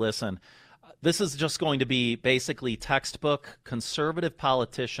tuned to listen. This is just going to be basically textbook conservative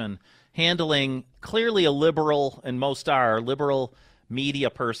politician handling clearly a liberal, and most are, liberal media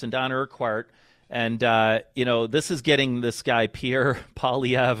person, Don Urquhart. And, this is getting this guy, Pierre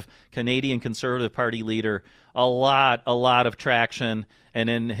Poilievre, Canadian Conservative Party leader, a lot of traction, and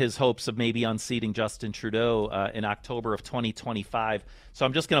in his hopes of maybe unseating Justin Trudeau in October of 2025. So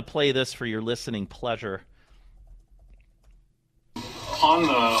I'm just going to play this for your listening pleasure. On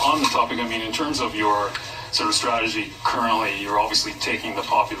the topic, I mean, in terms of your sort of strategy currently, you're obviously taking the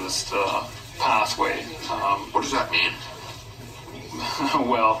populist pathway. What does that mean?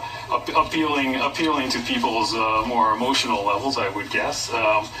 Well, appealing to people's more emotional levels, I would guess.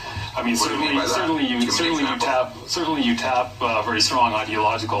 I mean, certainly you tap very strong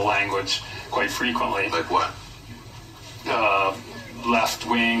ideological language quite frequently. Like what? Left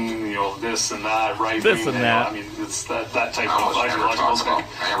wing, this and that, right wing. This and that. I mean, it's that type of ideological thing.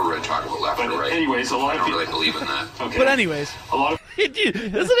 I never really talk about left or right. Anyways, a lot of people really believe in that. Okay. But anyways, a lot of isn't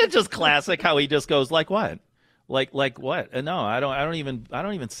it just classic how he just goes like what? Like what? No, I don't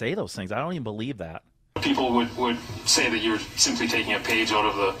even say those things. I don't even believe that. People would say that you're simply taking a page out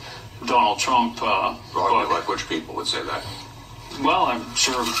of the Donald Trump book. Like which people would say that? Well, I'm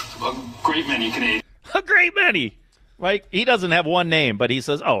sure a great many Canadians. A great many. Right? He doesn't have one name, but he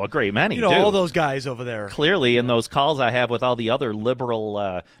says, a great many. All those guys over there. Clearly, in those calls I have with all the other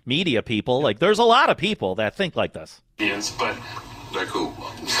liberal media people, there's a lot of people that think like this. But like who?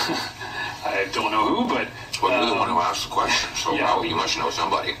 I don't know who, but... Well, you're the one who asked the question, so you must know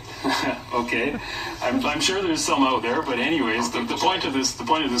somebody. Okay. I'm sure there's some out there, but anyways, the point of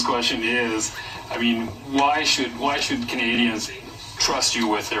this question is, I mean, why should Canadians trust you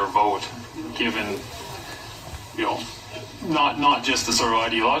with their vote, given... not just the sort of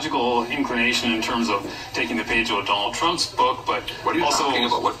ideological inclination in terms of taking the page out of Donald Trump's book, but what are you also talking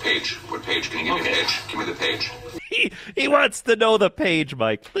about? What page? What page? Can you give me the page? Give me the page. He wants to know the page,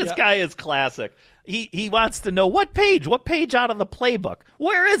 Mike. This guy is classic. He wants to know what page out of the playbook.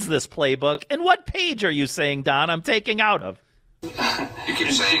 Where is this playbook, and what page are you saying, Don, I'm taking out of? You keep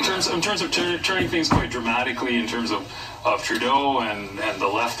saying in terms of turning things quite dramatically in terms of Trudeau and the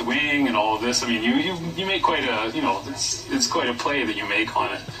left wing and all of this. I mean, you make quite a it's quite a play that you make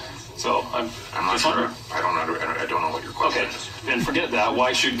on it. So I'm not sure. I don't know what your question is. Then forget that.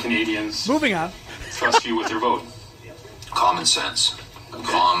 Why should Canadians moving on trust you with their vote? Common sense.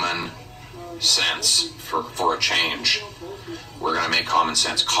 Common sense for a change. We're going to make common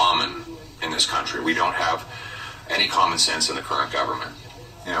sense common in this country. We don't have any common sense in the current government.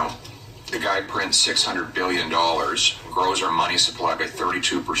 The guy prints $600 billion, grows our money supply by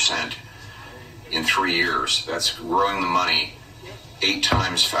 32% in 3 years. That's growing the money 8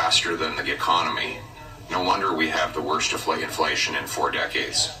 times faster than the economy. No wonder we have the worst inflation in 4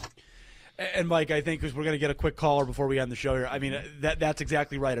 decades. And Mike, I think because we're going to get a quick caller before we end the show here. I mean, that's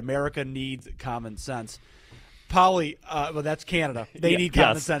exactly right. America needs common sense. Polly, well, that's Canada. They need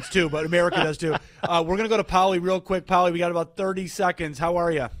common sense too, but America does too. We're going to go to Polly real quick. Polly, we got about 30 seconds. How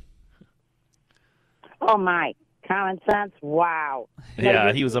are you? Oh, my. Common sense? Wow.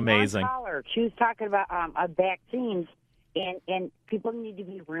 Yeah, he was amazing. Caller, she was talking about vaccines, and people need to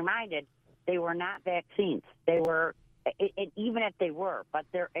be reminded they were not vaccines. They were, even if they were, but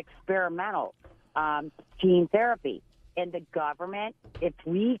they're experimental gene therapy. And the government, if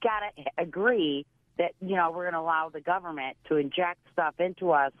we got to agree that, we're going to allow the government to inject stuff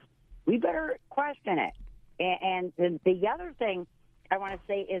into us, we better question it. And the other thing I want to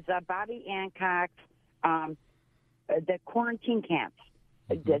say is Bobby Hancock's the quarantine camps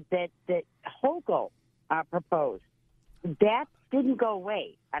that Hochul proposed, that didn't go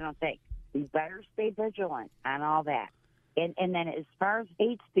away, I don't think. We better stay vigilant on all that. And then as far as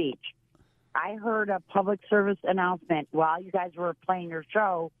hate speech, I heard a public service announcement while you guys were playing your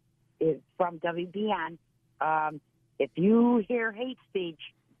show from WBN. If you hear hate speech,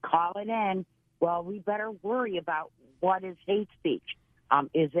 call it in. Well, we better worry about what is hate speech.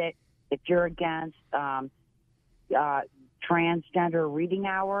 Is it if you're against transgender reading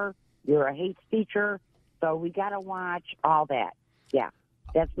hour, you're a hate speaker. So we got to watch all that. Yeah,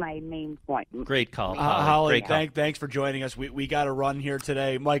 that's my main point. Great call, Holly. Great call. Thanks for joining us. We got to run here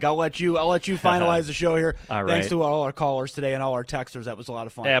today, Mike. I'll let you finalize the show here. All Thanks right. to all our callers today and all our texters. That was a lot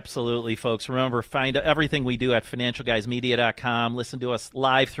of fun. Absolutely, folks. Remember, find everything we do at financialguysmedia.com. Listen to us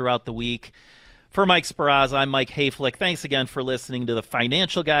live throughout the week. For Mike Sparazza, I'm Mike Hayflick. Thanks again for listening to the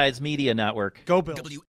Financial Guys Media Network. Go Bill.